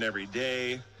new each and every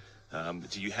day.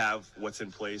 Do you have what's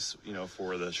in place,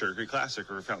 for the Sugar Creek Classic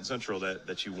or Fountain Central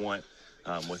that you want,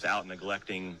 without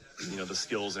neglecting, the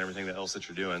skills and everything else that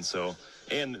you're doing? So,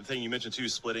 and the thing you mentioned too,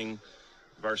 splitting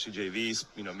varsity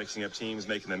JVs, mixing up teams,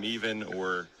 making them even,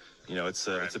 or, it's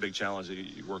a big challenge that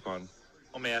you work on.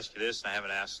 Let me ask you this, and I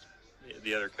haven't asked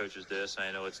the other coaches this, and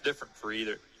I know it's different for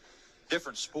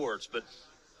different sports, but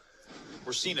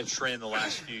we're seeing a trend the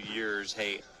last few years.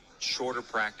 Hey, shorter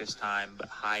practice time, but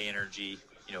high energy,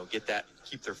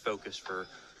 keep their focus for,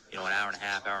 an hour and a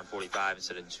half, hour and 45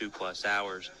 instead of 2+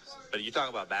 hours. But you talk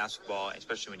about basketball,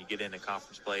 especially when you get into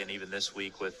conference play, and even this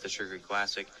week with the Sugar Creek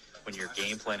Classic, when you're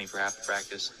game planning for half the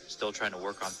practice, still trying to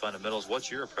work on fundamentals.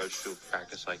 What's your approach to a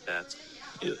practice like that?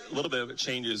 A little bit of it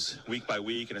changes week by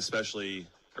week, and especially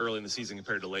early in the season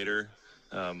compared to later.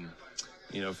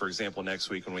 For example, next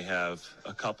week when we have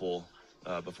a couple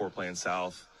before playing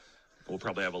South, we'll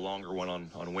probably have a longer one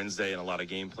on Wednesday and a lot of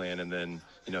game plan. And then,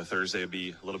 Thursday will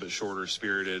be a little bit shorter,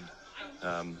 spirited,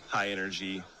 high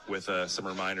energy with some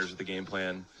reminders of the game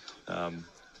plan.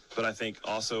 But I think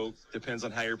also depends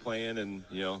on how you're playing. And,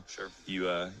 sure,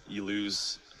 you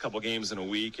lose a couple games in a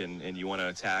week and you want to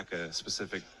attack a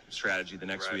specific strategy the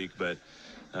next week. But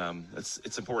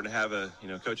it's important to have a,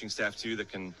 coaching staff, too, that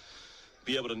can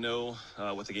be able to know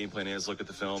what the game plan is, look at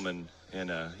the film, and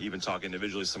even talk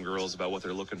individually to some girls about what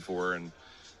they're looking for. And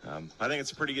I think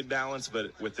it's a pretty good balance,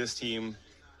 but with this team,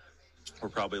 we're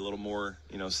probably a little more,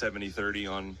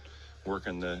 70-30 on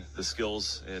working the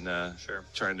skills and sure,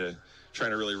 trying to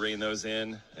really rein those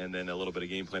in, and then a little bit of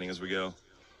game planning as we go.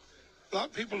 A lot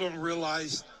of people don't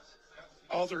realize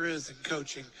all there is in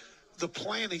coaching. The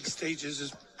planning stages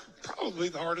is probably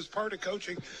the hardest part of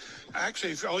coaching.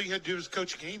 Actually, if all you had to do was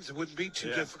coach games, it wouldn't be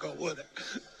too difficult, would it?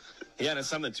 Yeah, and it's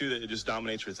something, too, that it just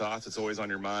dominates your thoughts. It's always on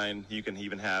your mind. You can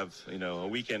even have, a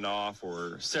weekend off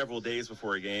or several days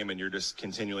before a game, and you're just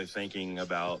continually thinking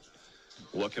about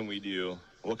what can we do?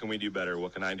 What can we do better?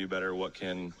 What can I do better? What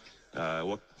can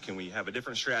we have a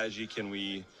different strategy? Can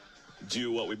we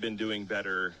do what we've been doing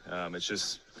better? It's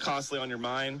just constantly on your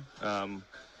mind,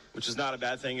 which is not a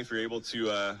bad thing if you're able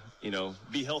to,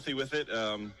 be healthy with it.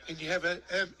 And you have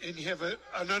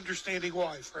an understanding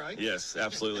wife, right? Yes,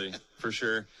 absolutely, for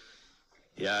sure.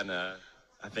 Yeah, and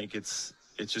I think it's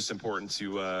just important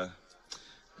to,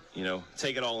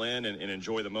 take it all in and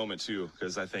enjoy the moment too,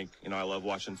 because I think, I love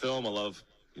watching film. I love,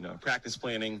 practice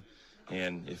planning,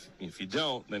 and if you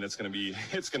don't, then it's going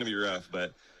to be rough.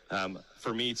 But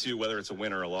for me too, whether it's a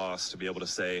win or a loss, to be able to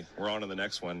say we're on to the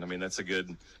next one. I mean, that's a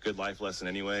good life lesson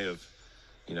anyway. Of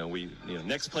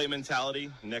next play mentality,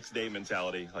 next day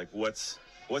mentality. Like what's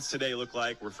today look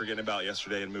like? We're forgetting about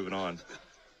yesterday and moving on.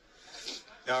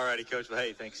 All righty, Coach. Well,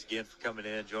 hey, thanks again for coming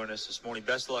in and joining us this morning.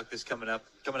 Best of luck coming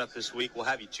up this week. We'll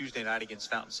have you Tuesday night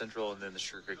against Fountain Central, and then the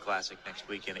Sugar Creek Classic next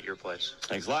weekend at your place.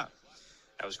 Thanks a lot.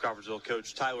 That was Crawfordsville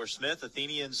coach Tyler Smith.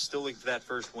 Athenians still looking for that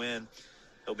first win.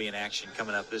 They'll be in action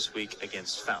coming up this week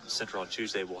against Fountain Central on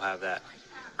Tuesday. We'll have that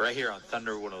right here on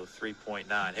Thunder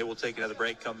 103.9. Hey, we'll take another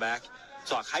break, come back,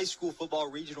 talk high school football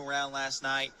regional round last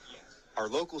night. our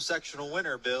local sectional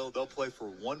winner, Bill, they'll play for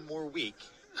one more week.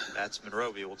 That's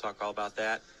Monrovia. We'll talk all about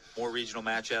that. More regional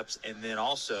matchups, and then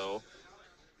also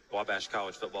Wabash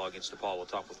College football against DePaul. We'll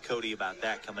talk with Cody about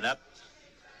that coming up.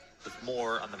 With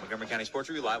more on the Montgomery County Sports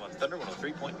Review live on Thunder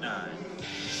 103.9.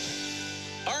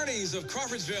 Arnie's of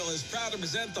Crawfordsville is proud to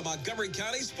present the Montgomery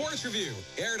County Sports Review.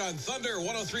 Aired on Thunder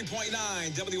 103.9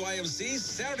 WIMC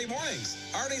Saturday mornings.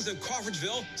 Arnie's of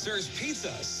Crawfordsville serves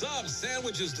pizza, subs,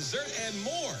 sandwiches, dessert, and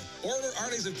more. Order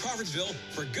Arnie's of Crawfordsville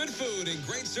for good food and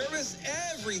great service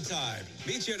every time.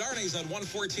 Meet you at Arnie's on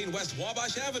 114 West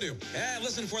Wabash Avenue. And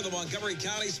listen for the Montgomery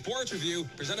County Sports Review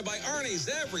presented by Arnie's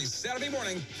every Saturday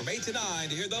morning from 8 to 9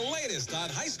 to hear the latest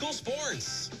on high school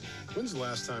sports. When's the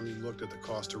last time you looked at the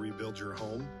cost to rebuild your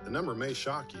home? The number may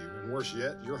shock you, and worse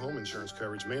yet, your home insurance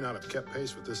coverage may not have kept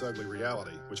pace with this ugly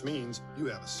reality, which means you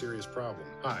have a serious problem.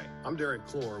 Hi, I'm Derek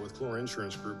Clore with Clore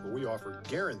Insurance Group, where we offer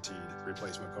guaranteed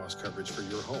replacement cost coverage for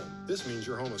your home. This means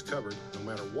your home is covered no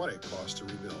matter what it costs to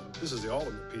rebuild. This is the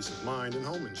ultimate peace of mind in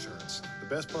home insurance. The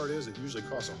best part is it usually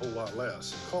costs a whole lot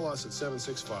less. Call us at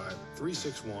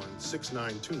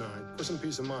 765-361-6929 for some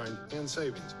peace of mind and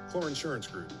savings. Clore Insurance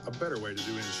Group, a better way to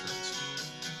do insurance.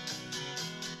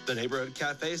 The Neighborhood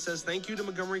Cafe says thank you to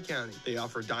Montgomery County. They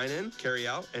offer dine-in,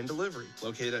 carry-out, and delivery.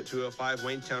 Located at 205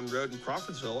 Waynestown Road in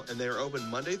Crawfordsville, and they are open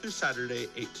Monday through Saturday,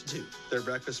 8 to 2. Their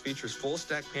breakfast features full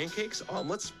stack pancakes,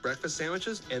 omelets, breakfast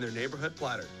sandwiches, and their neighborhood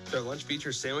platter. Their lunch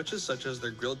features sandwiches such as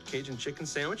their grilled Cajun chicken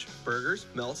sandwich, burgers,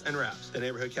 melts, and wraps. The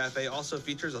Neighborhood Cafe also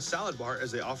features a salad bar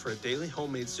as they offer a daily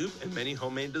homemade soup and many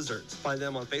homemade desserts. Find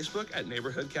them on Facebook at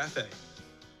Neighborhood Cafe.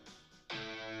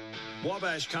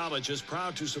 Wabash College is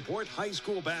proud to support high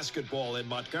school basketball in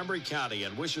Montgomery County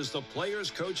and wishes the players,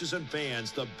 coaches, and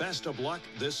fans the best of luck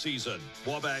this season.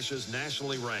 Wabash is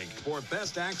nationally ranked for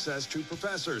best access to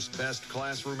professors, best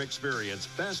classroom experience,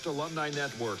 best alumni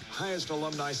network, highest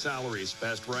alumni salaries,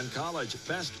 best run college,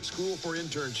 best school for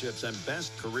internships, and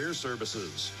best career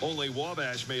services. Only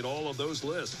Wabash made all of those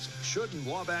lists. Shouldn't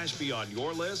Wabash be on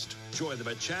your list? Join them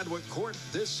at Chadwick Court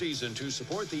this season to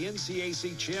support the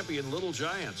NCAC champion Little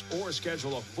Giants, or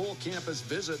schedule a full campus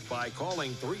visit by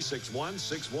calling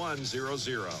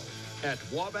 361-6100. At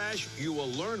Wabash, you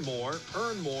will learn more,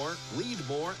 earn more, lead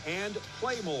more, and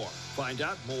play more. Find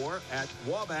out more at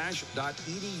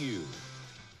wabash.edu.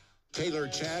 Taylor,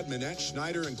 Chad, Minette,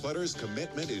 Schneider, and Clutter's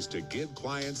commitment is to give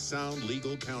clients sound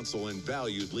legal counsel and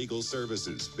valued legal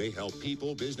services. They help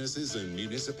people, businesses, and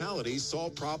municipalities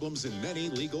solve problems in many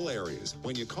legal areas.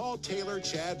 When you call Taylor,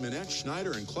 Chad, Minette,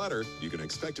 Schneider, and Clutter, you can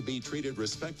expect to be treated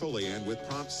respectfully and with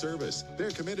prompt service.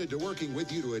 They're committed to working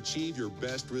with you to achieve your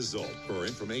best result. For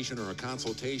information or a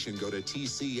consultation, go to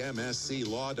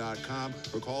tcmsclaw.com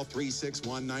or call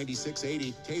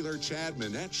 361-9680. Taylor, Chad,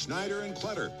 Minette, Schneider, and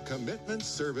Clutter. Commitment,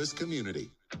 service, community.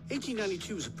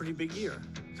 1892 is a pretty big year.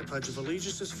 The Pledge of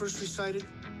Allegiance is first recited,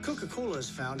 Coca-Cola is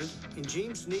founded, and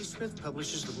James Naismith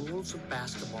publishes the rules of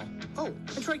basketball. Oh,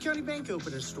 and Tri-County Bank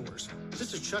opened its doors.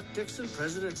 This is Chuck Dixon,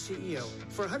 President and CEO.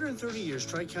 For 130 years,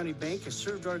 Tri-County Bank has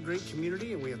served our great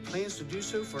community, and we have plans to do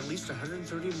so for at least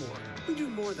 130 more. We do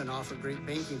more than offer great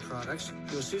banking products.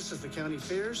 You'll see us at the county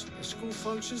fairs, at school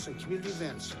functions, and community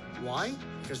events. Why?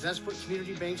 Because that's what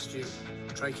community banks do.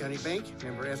 Tri-County Bank,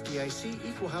 member FDIC,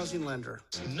 equal housing lender.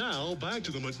 Now back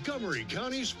to the Montgomery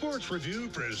County Sports Review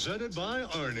presented by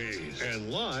Arnie's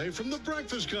and live from the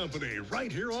Breakfast Company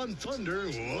right here on Thunder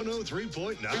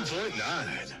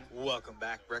 103.9. Welcome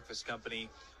back, Breakfast Company.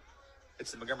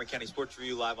 It's the Montgomery County Sports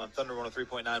Review live on Thunder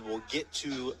 103.9. We'll get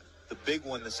to the big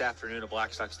one this afternoon at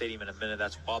Blackstock Stadium in a minute.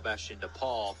 That's Wabash and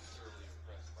DePaul.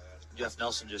 Jeff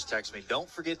Nelson just texted me, don't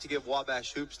forget to give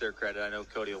Wabash Hoops their credit. I know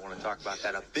Cody will want to talk about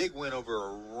that. A big win over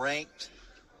a ranked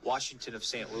Washington of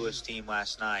St. Louis team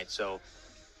last night. So,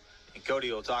 and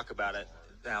Cody will talk about it.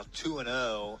 Now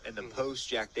 2-0 in the post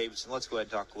Jack Davidson. Let's go ahead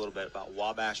and talk a little bit about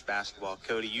Wabash basketball.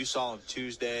 Cody, you saw them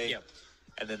Tuesday. Yep.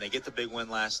 And then they get the big win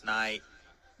last night.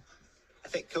 I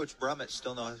think Coach Brummett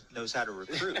still knows how to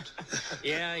recruit.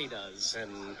 Yeah, he does.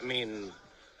 And, I mean,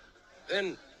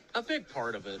 and a big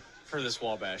part of it for this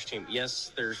Wabash team,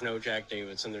 yes, there's no Jack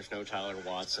Davidson, there's no Tyler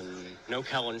Watson, no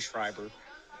Kellen Schreiber,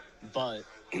 but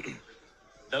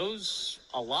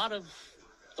a lot of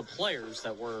the players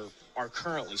that are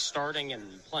currently starting and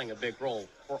playing a big role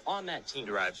were on that team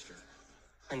last year.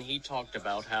 And he talked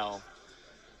about how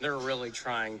they're really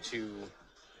trying to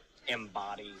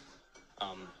embody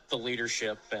the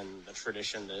leadership and the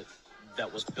tradition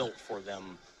that was built for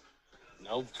them,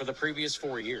 for the previous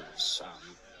 4 years.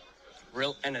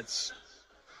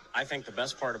 I think the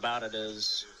best part about it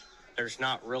is there's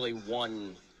not really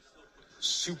one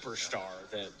superstar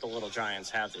that the Little Giants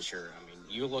have this year. I mean,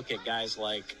 you look at guys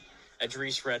like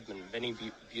Idris Redmond, Benny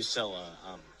Busella,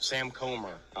 Sam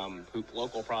Comer,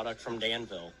 local product from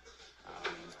Danville.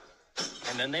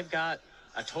 And then they've got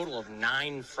a total of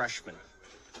 9 freshmen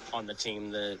on the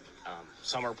team that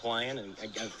some are playing. And I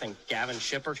think Gavin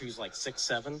Shippert, who's like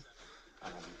 6'7".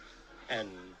 And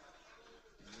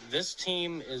this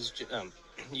team is,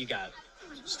 you got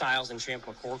Styles and Champ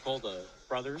McCorkle, the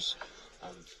brothers.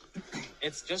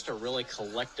 It's just a really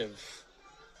collective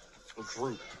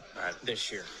group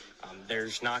this year.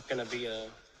 There's not going to be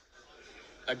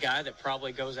a guy that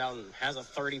probably goes out and has a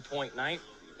 30-point night.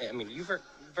 I mean, you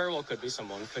very well could be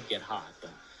someone could get hot,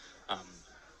 but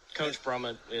Coach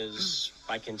Brummett is,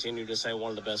 I continue to say, one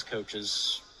of the best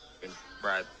coaches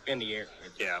in the air.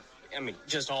 Yeah. I mean,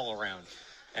 just all around.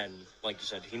 And like you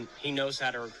said, he knows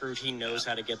how to recruit. He knows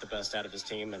how to get the best out of his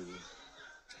team. And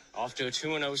off to a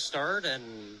 2-0 start. And,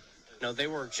 they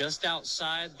were just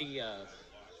outside the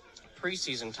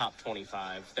preseason top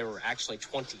 25. They were actually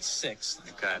 26th.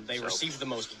 Okay. They received the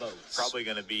most votes. Probably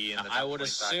going to be in the top I would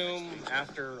 25 assume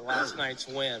after last night's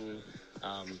win,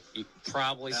 you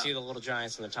probably see the Little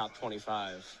Giants in the top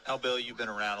 25. Now, Bill, you've been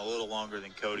around a little longer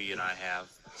than Cody and I have.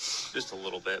 Just a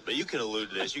little bit, but you can allude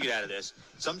to this. You get out of this.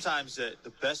 Sometimes the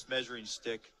best measuring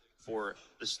stick for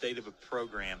the state of a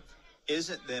program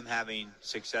isn't them having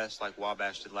success like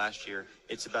Wabash did last year.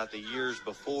 It's about the years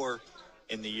before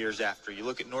and the years after. You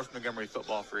look at North Montgomery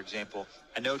football, for example.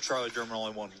 I know Charlie German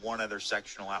only won one other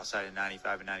sectional outside in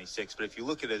 95 and 96, but if you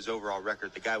look at his overall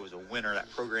record, the guy was a winner. That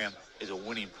program is a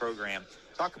winning program.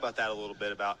 Talk about that a little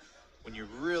bit, about when you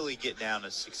really get down to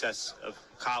success of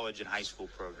college and high school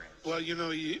programs. Well,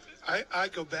 I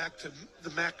go back to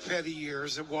the Mac Petty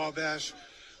years at Wabash,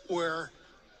 where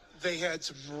they had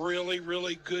some really,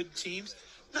 really good teams.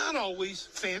 Not always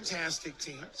fantastic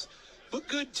teams, but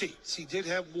good teams. He did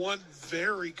have one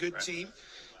very good team.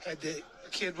 Had the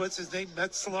kid, what's his name,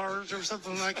 Metzler or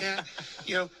something like that.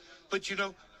 But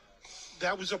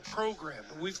that was a program.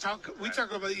 We talk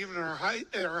about even in our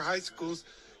high schools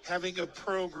having a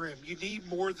program. You need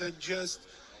more than just,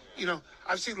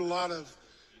 I've seen a lot of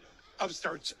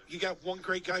upstarts. You got one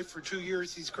great guy for 2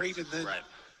 years, he's great, and then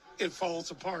it falls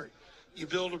apart. You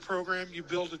build a program, you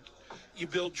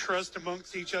build trust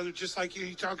amongst each other, just like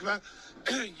you talk about.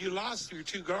 You lost your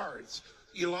 2 guards.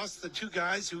 You lost the 2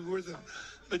 guys who were the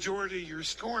majority of your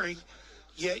scoring,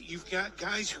 yet you've got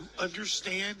guys who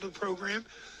understand the program.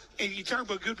 And you talk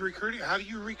about good recruiting. How do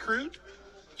you recruit?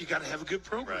 You got to have a good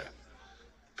program. Right.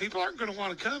 People aren't going to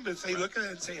want to come if they look at it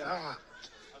and say,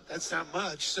 that's not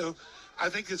much. So I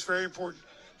think it's very important.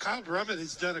 Kyle Drummond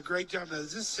has done a great job. Now,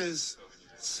 is this his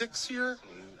 6th year?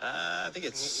 I think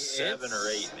it's 7 or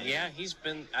 8. Maybe. Yeah, he's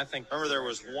been, I think. Remember, there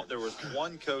was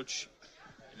one coach,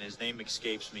 and his name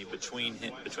escapes me, between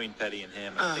Petty and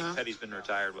him. I think Petty's been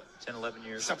retired, 10, 11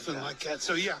 years? Something like that.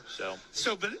 So, yeah.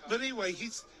 But anyway,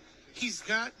 he's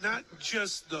got not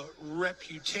just the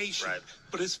reputation,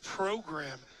 but his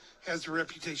program has a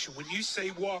reputation. When you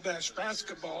say Wabash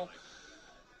basketball,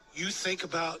 you think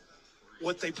about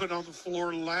what they put on the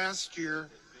floor last year,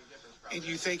 and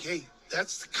you think, hey,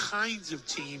 that's the kinds of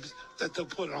teams that they'll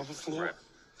put on the floor. Right.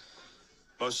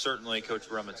 Most certainly, Coach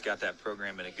Brummett's got that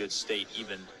program in a good state,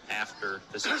 even after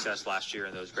the success last year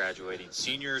and those graduating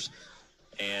seniors.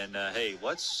 And,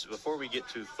 before we get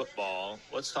to football,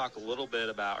 let's talk a little bit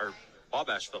about, or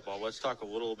Wabash football, let's talk a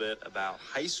little bit about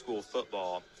high school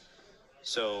football.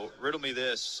 So, riddle me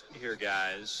this here,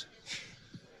 guys.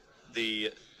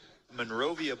 The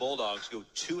Monrovia Bulldogs go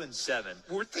 2-7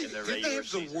 in their regular season. Did they have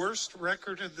the worst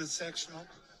record in the sectional?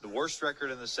 The worst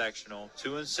record in the sectional,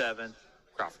 2-7,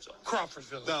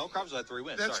 Crawfordsville. No, Crawfordsville had 3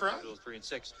 wins. That's right. Crawfordsville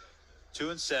 3-6.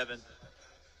 2-7,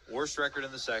 worst record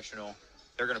in the sectional.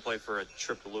 They're going to play for a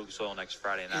trip to Lucas Oil next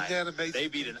Friday night. Isn't that amazing? They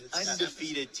beat an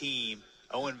undefeated team,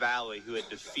 Owen Valley, who had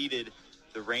defeated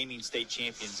the reigning state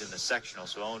champions in the sectional.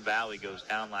 So Owen Valley goes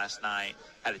down last night,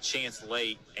 had a chance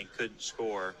late and couldn't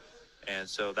score. And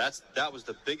so that was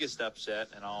the biggest upset,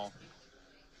 and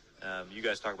you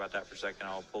guys talk about that for a second.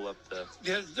 I'll pull up the...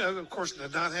 Yeah, of course,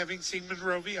 not having seen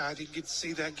Monrovia, I didn't get to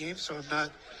see that game, so I'm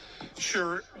not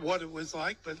sure what it was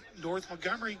like. But North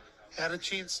Montgomery had a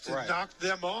chance to knock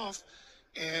them off.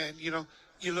 And, you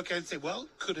look at it and say, well,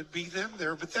 could it be them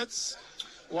there? But that's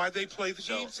why they play the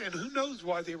games, and who knows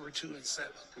why they were 2-7.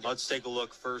 Let's take a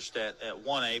look first at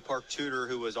 1A. Park Tudor,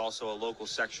 who was also a local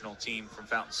sectional team from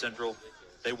Fountain Central.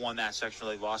 They won that sectional.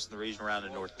 They lost in the regional round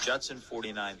to North Judson,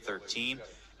 49-13.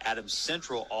 Adams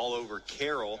Central all over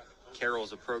Carroll. Carroll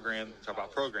is a program, talk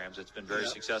about programs, it's been very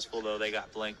successful, though. They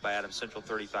got blanked by Adams Central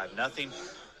 35-0.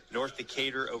 North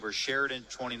Decatur over Sheridan,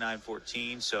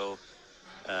 29-14. So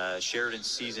Sheridan's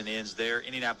season ends there.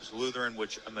 Indianapolis Lutheran,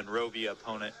 which a Monrovia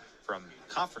opponent from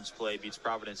conference play beats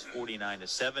Providence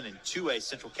 49-7. In 2A,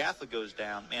 Central Catholic goes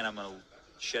down. Man, I'm going to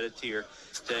shed a tear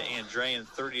to Andrean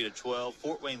 30-12.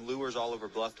 Fort Wayne lures all over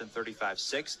Bluffton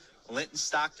 35-6. Linton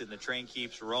Stockton, the train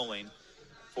keeps rolling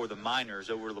for the Miners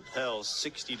over Lapel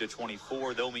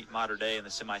 60-24. They'll meet Mater Dei in the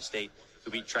semi-state,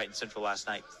 who beat Triton Central last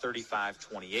night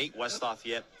 35-28. West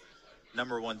Lafayette,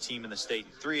 number 1 team in the state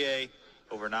in 3A,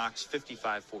 over Knox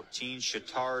 55-14.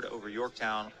 Chittard over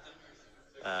Yorktown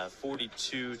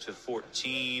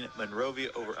 42-14. Monrovia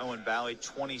over Owen Valley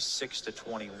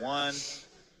 26-21.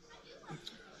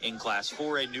 In Class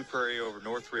 4A, New Prairie over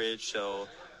Northridge. So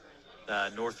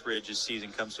Northridge's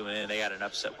season comes to an end. They had an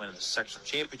upset win in the sectional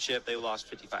championship. They lost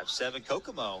 55-7.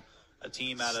 Kokomo, a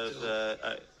team out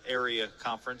of area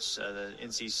conference, the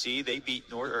NCC, they beat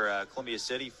Columbia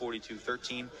City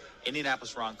 42-13.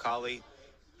 Indianapolis Roncalli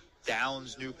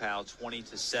downs New Pal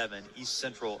 20-7. East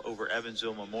Central over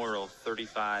Evansville Memorial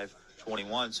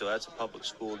 35-21. So that's a public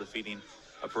school defeating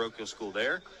a parochial school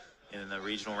there in the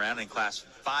regional round. In Class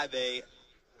 5A,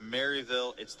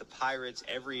 Maryville, it's the Pirates.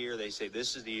 Every year they say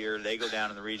this is the year. They go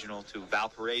down in the regional to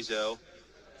Valparaiso,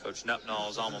 Coach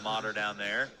Nupnall's alma mater down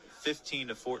there,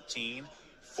 15-14.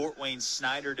 Fort Wayne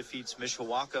Snyder defeats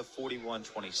Mishawaka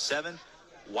 41-27.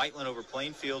 Whiteland over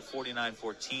Plainfield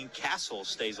 49-14. Castle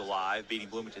stays alive, beating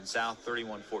Bloomington South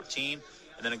 31-14. And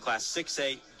then in Class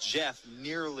 6A, Jeff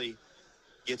nearly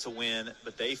gets a win,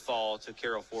 but they fall to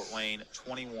Carroll Fort Wayne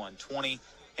 21-20.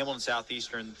 Hamilton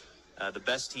Southeastern, the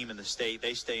best team in the state,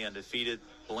 they stay undefeated,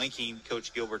 blinking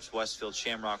Coach Gilbert's Westfield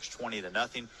Shamrocks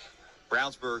 20-0.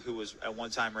 Brownsburg, who was at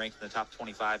one time ranked in the top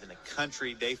 25 in the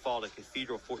country, they fall to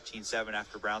Cathedral 14-7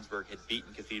 after Brownsburg had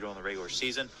beaten Cathedral in the regular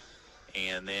season.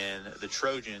 And then the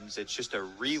Trojans, it's just a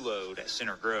reload at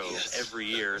Center Grove every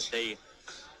year. They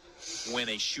win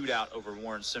a shootout over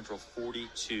Warren Central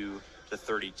 42-32.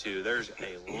 There's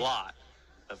a lot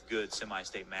of good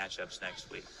semi-state matchups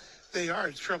next week. They are.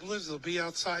 The trouble is they'll be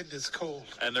outside and it's cold.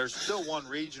 And there's still one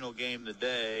regional game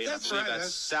today. That's I believe right.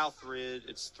 That's Southridge.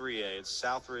 It's 3A. It's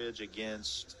Southridge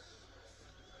against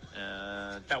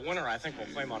that winner, I think, will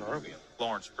play Monrovia.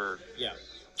 Lawrenceburg. Yeah.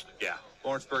 Yeah.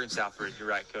 Lawrenceburg and Southridge. You're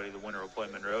right, Cody. The winner will play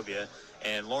Monrovia.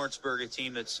 And Lawrenceburg, a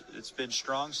team that's been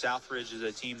strong. Southridge is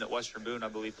a team that Western Boone, I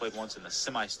believe, played once in the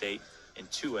semi-state in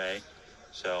 2A.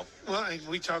 So. Well, and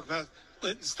we talk about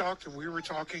Linton Stockton. We were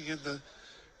talking in the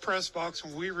press box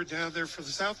when we were down there for the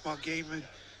Southmont game, and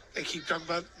they keep talking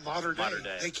about Mater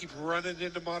Dei. They keep running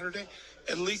into Mater Dei.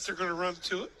 At least they're going to run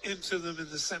into them in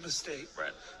the semi-state,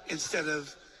 right, instead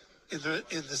of in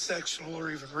the sectional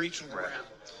or even regional round.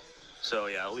 So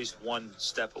yeah, at least one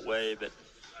step away. But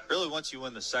really, once you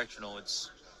win the sectional,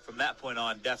 it's from that point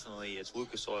on definitely it's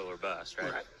Lucas Oil or bust,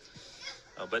 right?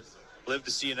 But live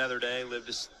to see another day. Live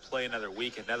to play another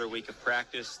week of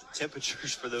practice. The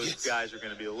temperatures for those guys are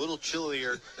going to be a little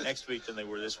chillier next week than they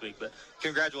were this week. But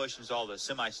congratulations to all the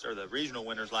the regional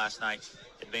winners last night,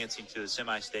 advancing to the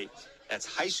semi-state. That's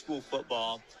high school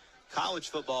football. College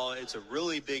football, it's a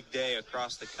really big day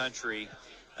across the country.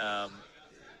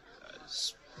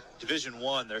 Division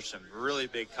I, there's some really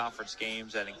big conference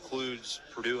games. That includes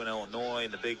Purdue and Illinois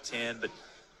and the Big Ten. But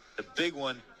the big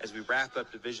one, as we wrap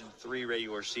up Division III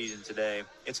regular season today,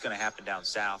 it's going to happen down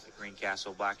south at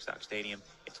Greencastle Blackstock Stadium.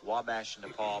 It's Wabash and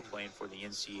DePaul playing for the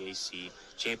NCAC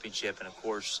championship, and of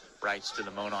course, rights to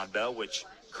the Monon Bell, which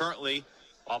currently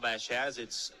Wabash has.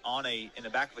 It's in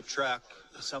the back of a truck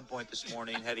at some point this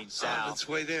morning heading south. On its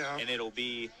way down. And it'll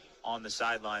be on the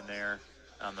sideline there,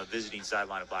 on the visiting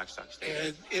sideline of Blackstock Stadium.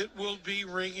 And it will be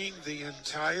ringing the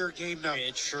entire game. Now,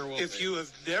 it sure will. If you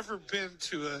have never been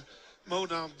to a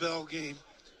Monon Bell game,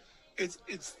 it's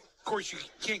of course you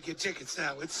can't get tickets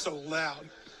now. It's so loud.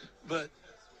 But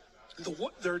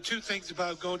there are two things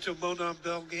about going to a Monon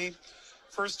Bell game.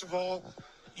 First of all,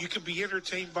 you can be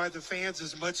entertained by the fans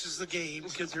as much as the game,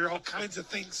 because there are all kinds of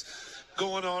things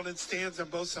going on in stands on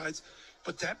both sides.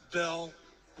 But that bell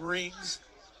rings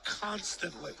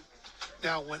constantly.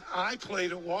 Now, when I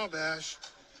played at Wabash,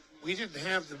 we didn't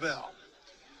have the bell.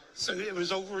 So it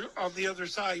was over on the other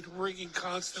side, ringing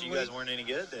constantly. So you guys weren't any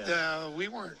good then? We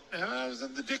weren't. I was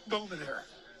in the Dick Bowman era.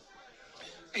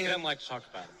 And, you don't like to talk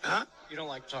about it. Huh? You don't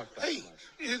like to talk about it much.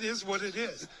 It is what it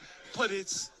is. But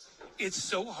it's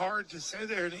so hard to sit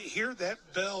there and hear that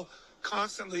bell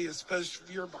constantly, especially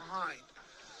if you're behind.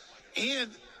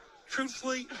 And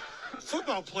truthfully,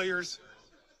 football players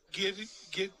get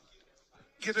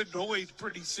annoyed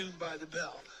pretty soon by the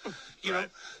bell. You know,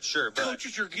 sure, but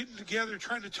coaches are getting together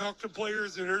trying to talk to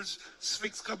players, and there's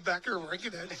Sphinx come back here ringing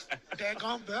that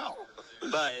daggone bell.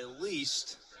 But at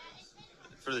least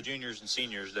for the juniors and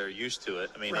seniors, they're used to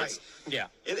it. I mean, Right. Yeah.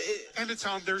 And it's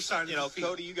on their side of the field.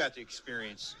 Cody, you got to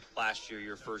experience last year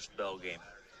your first Bell game.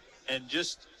 And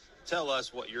just tell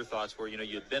us what your thoughts were.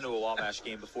 You'd been to a Wabash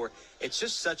game before. It's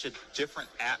just such a different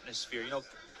atmosphere.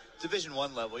 Division I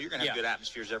level, you're going to have good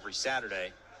atmospheres every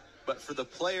Saturday. But for the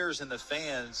players and the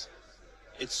fans,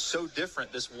 it's so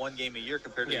different this one game a year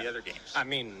compared to the other games. I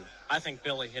mean, I think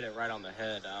Billy hit it right on the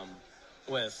head.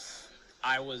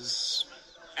 I was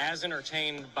as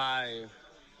entertained by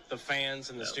the fans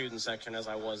in the student section as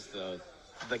I was the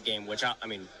game, which I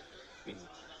mean,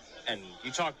 and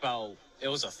you talk about, it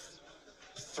was a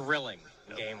thrilling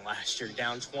game last year,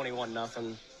 down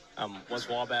 21-0, was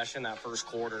Wabash in that first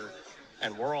quarter,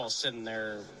 and we're all sitting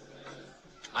there.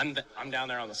 I'm down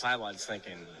there on the sidelines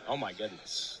thinking, oh my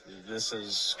goodness, this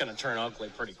is going to turn ugly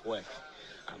pretty quick.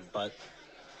 But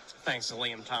thanks to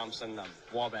Liam Thompson,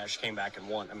 Wabash came back and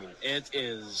won. I mean,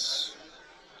 it's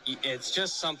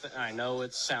just something. I know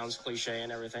it sounds cliche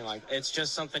and everything it's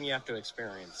just something you have to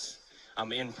experience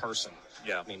in person.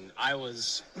 Yeah. I mean, I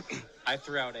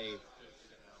threw out a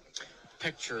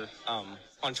picture on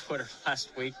Twitter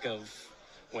last week of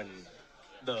when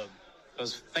I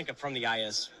was thinking from the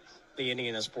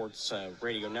Indiana Sports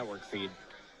Radio Network feed,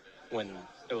 when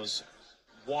it was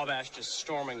Wabash just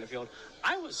storming the field.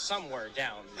 I was somewhere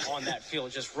down on that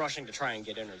field just rushing to try and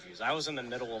get interviews. I was in the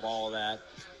middle of all of that.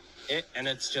 And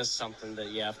it's just something that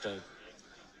you have to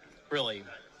really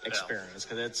experience,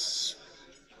 because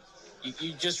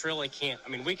you just really can't. I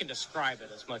mean, we can describe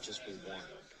it as much as we want,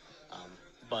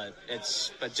 but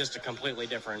it's just a completely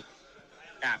different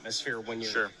atmosphere when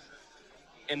you're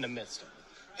in the midst of it.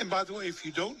 And by the way, if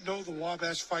you don't know the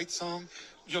Wabash fight song,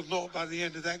 you'll know it by the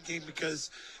end of that game,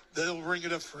 because they'll ring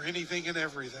it up for anything and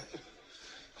everything.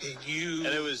 And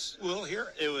we'll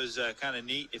hear it. It was kind of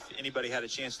neat. If anybody had a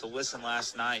chance to listen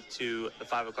last night to the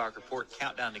 5 o'clock report,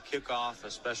 countdown to kickoff, a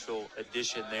special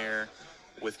edition there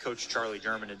with Coach Charlie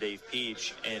Derman and Dave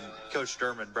Peach. And Coach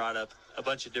Derman brought up a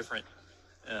bunch of different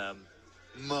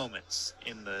moments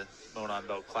in the Monon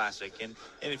Bell Classic. And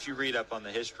if you read up on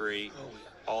the history,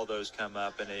 all those come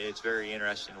up. And it's very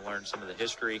interesting to learn some of the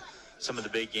history, some of the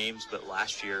big games. But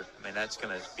last year, I mean, that's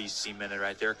going to be cemented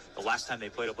right there. The last time they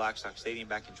played at Blackstock Stadium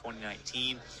back in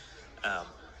 2019,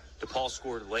 DePaul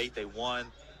scored late. They won.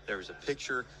 There was a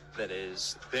picture that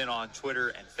has been on Twitter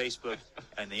and Facebook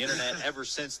and the internet ever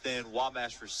since then.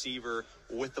 Wabash receiver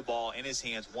with the ball in his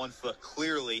hands, 1 foot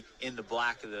clearly in the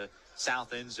black of the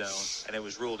south end zone, and it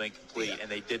was ruled incomplete,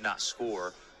 and they did not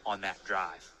score on that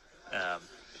drive.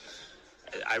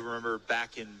 I remember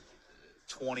back in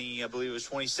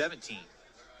 2017,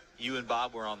 you and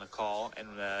Bob were on the call, and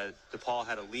DePaul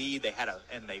had a lead.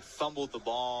 And they fumbled the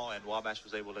ball, and Wabash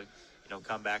was able to,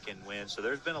 come back and win. So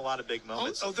there's been a lot of big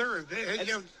moments.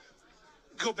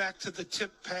 Go back to the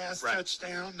tip pass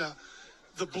touchdown,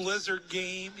 the Blizzard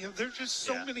game. There's just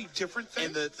so many different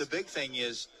things. And the big thing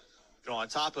is, on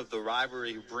top of the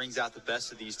rivalry who brings out the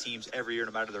best of these teams every year,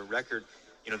 no matter their record,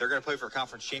 they're going to play for a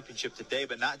conference championship today,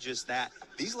 but not just that.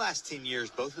 These last 10 years,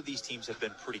 both of these teams have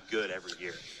been pretty good every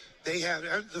year. They have.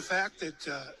 The fact that,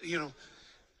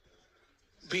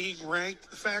 being ranked,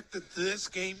 the fact that this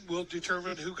game will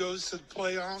determine who goes to the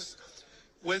playoffs,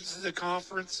 wins the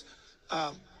conference.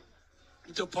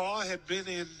 DePaul had been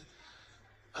in,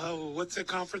 what's the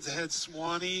conference that had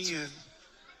Swanee, and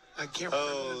I can't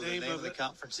remember the name of the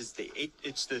conference is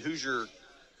it's the Hoosier,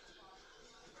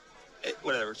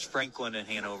 whatever, it's Franklin and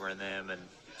Hanover and them. And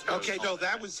okay, no,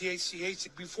 that was the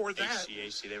ACAC. Before that,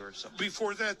 they were something.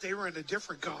 Before that, they were in a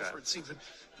different conference. Even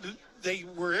they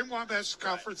were in Wabash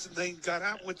conference, and they got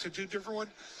out, went to 2 different ones.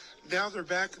 Now they're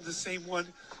back in the same one,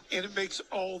 and it makes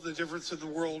all the difference in the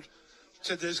world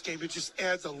to this game. It just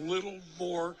adds a little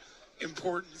more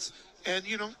importance. And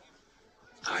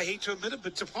I hate to admit it,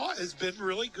 but DePaul has been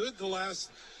really good the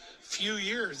last few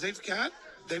years. They've got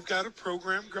a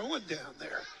program growing down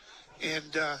there,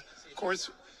 and of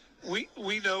course,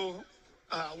 we know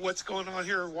what's going on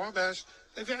here at Wabash.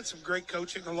 They've had some great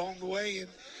coaching along the way,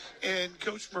 and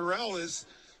Coach Morrell is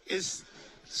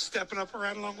stepping up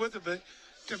right along with it. But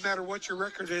no matter what your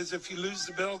record is, if you lose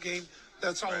the Bell game,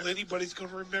 that's all anybody's going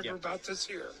to remember about this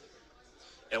year.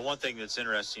 And one thing that's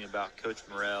interesting about Coach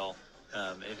Morrell,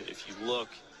 if you look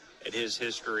at his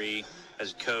history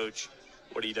as a coach,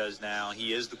 what he does now,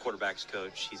 he is the quarterback's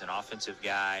coach. He's an offensive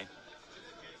guy.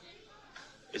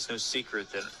 It's no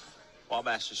secret that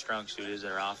Wabash's strong suit is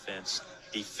their offense.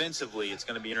 Defensively, it's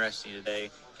going to be interesting today.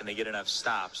 Can they get enough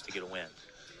stops to get a win?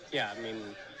 Yeah, I mean,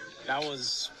 that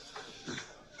was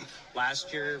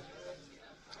last year.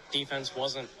 Defense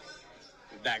wasn't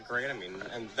that great. I mean,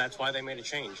 and that's why they made a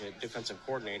change at defensive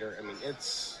coordinator. I mean,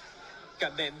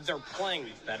 they're playing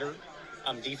better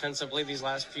defensively these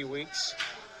last few weeks.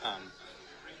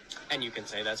 And you can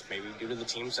say that's maybe due to the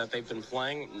teams that they've been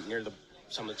playing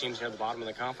some of the teams near the bottom of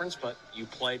the conference, but you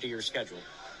play to your schedule.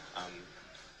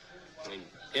 I mean,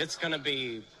 it's going to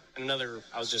be another.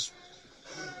 I was just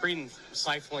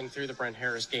sifting through the Brent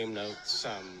Harris game notes,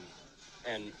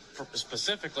 and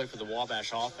specifically for the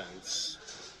Wabash offense,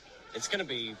 it's going to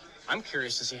be. I'm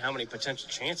curious to see how many potential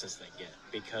chances they get,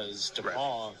 because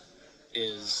DePaul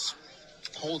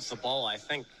holds the ball. I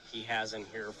think he has in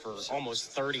here for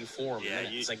almost 34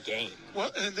 minutes a game.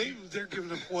 Well, and they're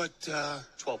giving up,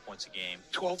 12 points a game.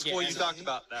 12 Well, points you talked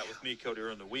about that with me, Cody,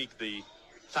 earlier in the week. The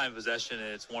time of possession,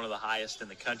 it's one of the highest in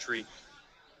the country.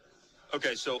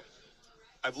 Okay, so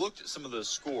I've looked at some of the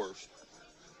scores.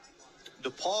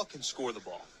 DePaul can score the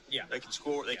ball. Yeah. They can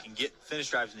score. They can finish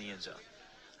drives in the end zone.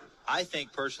 I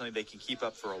think, personally, they can keep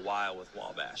up for a while with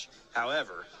Wabash.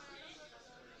 However,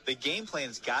 the game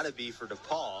plan's got to be for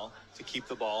DePaul to keep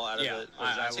the ball out of the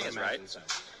Giants' hands, right? So.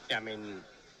 Yeah, I mean,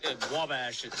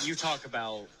 Wabash, you talk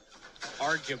about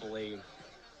arguably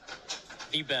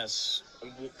the best,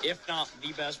 if not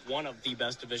the best, one of the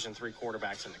best Division III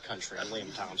quarterbacks in the country,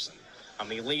 Liam Thompson.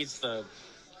 He leads the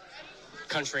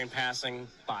country in passing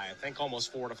by, I think,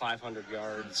 almost 400 to 500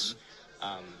 yards.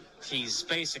 He's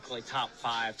basically top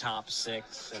 5, top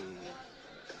 6 in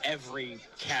every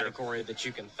category that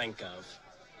you can think of.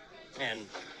 And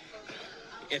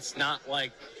it's not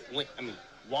like,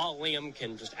 while Liam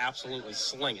can just absolutely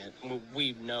sling it,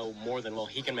 we know more than well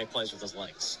he can make plays with his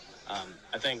legs.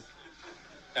 I think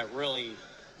that really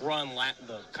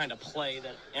the kind of play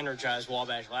that energized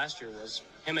Wabash last year was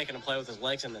him making a play with his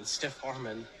legs and then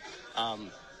stiff-arming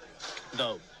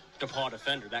the DePaul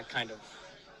defender. That kind of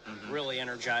really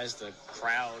energized the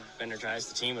crowd,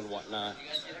 energized the team and whatnot.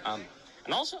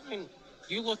 And also,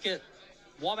 you look at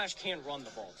Wabash can run the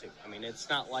ball, too. It's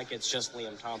not like it's just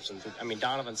Liam Thompson.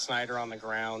 Donovan Snyder on the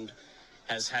ground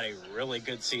has had a really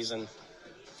good season.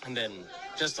 And then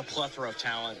just a plethora of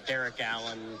talent. Derek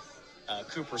Allen,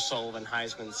 Cooper Sullivan,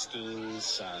 Heisman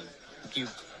schemes.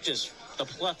 The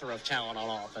plethora of talent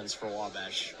on offense for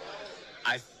Wabash.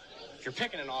 If you're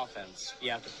picking an offense, you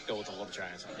have to go with the Little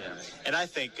Giants. And I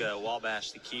think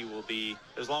Wabash, the key will be,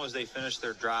 as long as they finish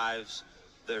their drives,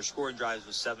 their scoring drives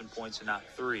with 7 points and not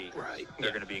 3, they're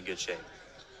going to be in good shape.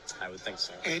 I would think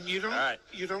so. And you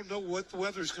don't know what the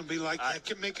weather's going to be like. That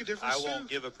can make a difference. I won't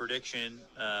give a prediction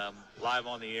live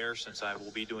on the air since I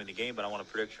will be doing the game, but I want a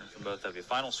prediction from both of you.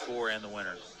 Final score and the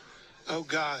winner. Oh,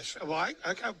 gosh. Well,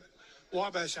 I got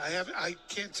Wabash. I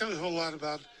can't tell you a whole lot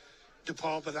about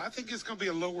DePaul, but I think it's going to be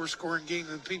a lower scoring game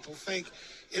than people think.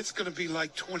 It's going to be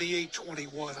like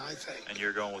 28-21, I think. And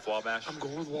you're going with Wabash? I'm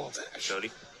going with Wabash.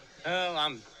 Cody? I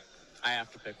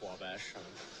have to pick Wabash.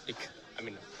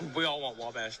 We all want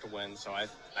Wabash to win, so I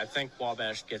think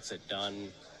Wabash gets it done.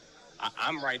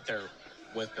 I'm right there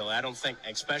with Billy. I don't think,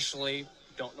 especially,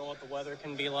 don't know what the weather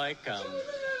can be like.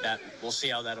 That we'll see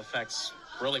how that affects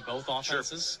really both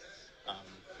offenses. Sure.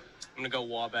 I'm going to go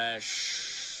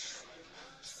Wabash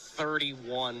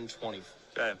 31-20.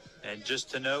 Okay, and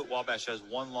just to note, Wabash has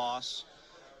one loss.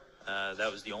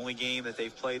 That was the only game that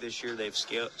they've played this year. They've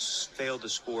failed to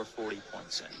score 40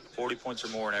 points in. 40 points or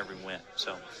more in every win.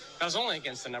 So that was only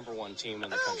against the number 1 team in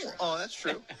the country. Oh, that's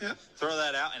true. Yeah. Throw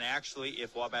that out, and actually,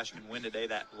 if Wabash can win today,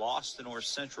 that loss to North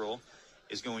Central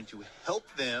is going to help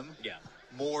them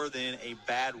more than a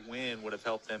bad win would have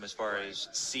helped them as far as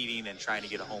seeding and trying to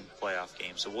get a home playoff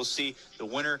game. So we'll see. The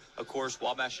winner, of course,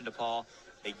 Wabash and DePaul.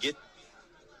 They get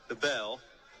the bell.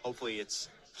 Hopefully it's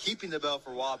keeping the bell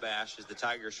for Wabash as the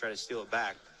Tigers try to steal it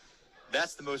back.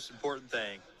 That's the most important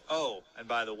thing. Oh, and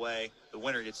by the way, the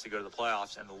winner gets to go to the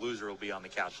playoffs, and the loser will be on the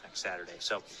couch next Saturday.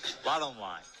 So a lot on the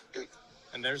line.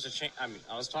 And there's a chance.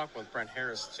 I was talking with Brent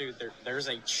Harris, too. There's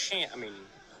a chance.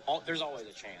 There's always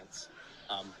a chance.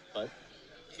 But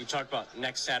if you talk about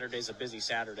next Saturday's a busy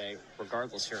Saturday,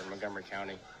 regardless here in Montgomery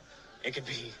County, it could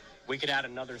be – we could add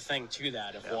another thing to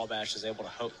that if Wabash is able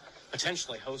to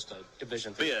potentially host a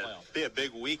Division III playoff. Be a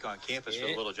big week on campus for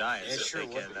the Little Giants. It sure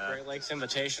would be. Great Lakes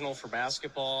Invitational for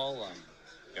basketball.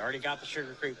 We already got the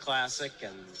Sugar Creek Classic,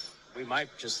 and we might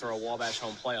just throw a Wabash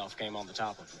home playoff game on the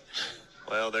top of it.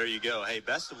 Well, there you go. Hey,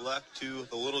 best of luck to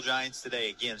the Little Giants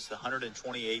today. Again, it's the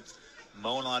 128th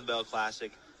Monon Bell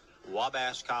Classic.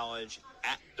 Wabash College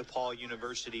at DePaul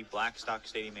University, Blackstock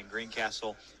Stadium in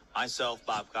Greencastle. Myself,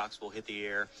 Bob Cox, will hit the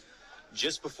air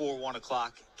just before 1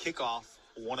 o'clock. Kickoff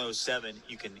 1:07.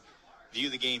 You can view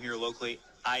the game here locally.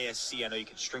 ISC, I know you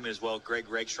can stream it as well. Greg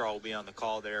Rakestraw will be on the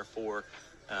call there for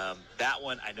That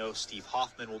one, I know Steve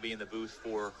Hoffman will be in the booth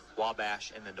for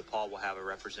Wabash, and then DePaul will have a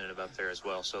representative up there as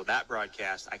well. So that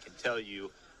broadcast, I can tell you,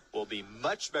 will be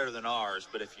much better than ours.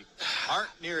 But if you aren't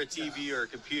near a TV or a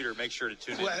computer, make sure to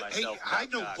tune in to myself. Hey, I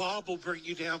know Bob will bring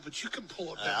you down, but you can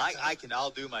pull it back. I'll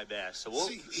do my best. So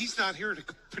See, he's not here to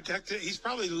protect it. He's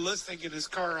probably listening in his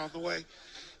car on the way.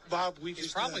 Bob,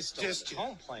 he's probably still at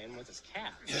home playing with his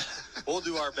cat. Yeah. We'll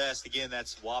do our best. Again,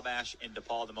 that's Wabash and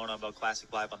DePaul, the Monon Bell Classic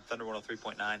live on Thunder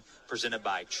 103.9, presented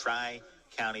by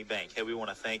Tri-County Bank. Hey, we want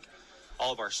to thank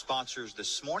all of our sponsors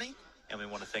this morning, and we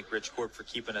want to thank Rich Corp for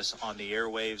keeping us on the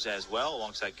airwaves as well,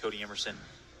 alongside Cody Emerson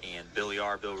and Bill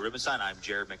Rubenstein. I'm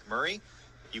Jared McMurray.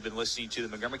 You've been listening to the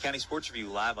Montgomery County Sports Review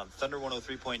live on Thunder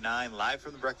 103.9, live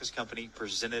from the Breakfast Company,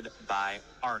 presented by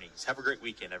Arnie's. Have a great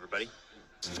weekend, everybody.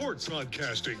 Sports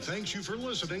Broadcasting thanks you for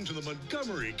listening to the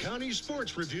Montgomery County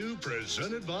Sports Review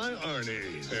presented by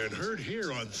Arnie and heard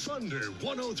here on Thunder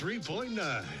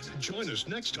 103.9. Join us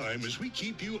next time as we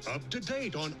keep you up to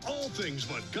date on all things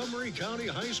Montgomery County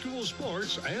High School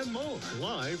sports and more.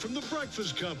 Live from the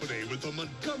Breakfast Company with the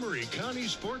Montgomery County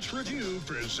Sports Review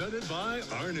presented by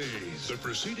Arnie. The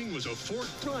proceeding was a Fort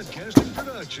Broadcasting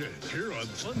production here on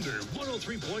Thunder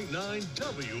 103.9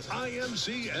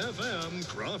 WIMC FM,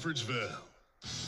 Crawfordsville.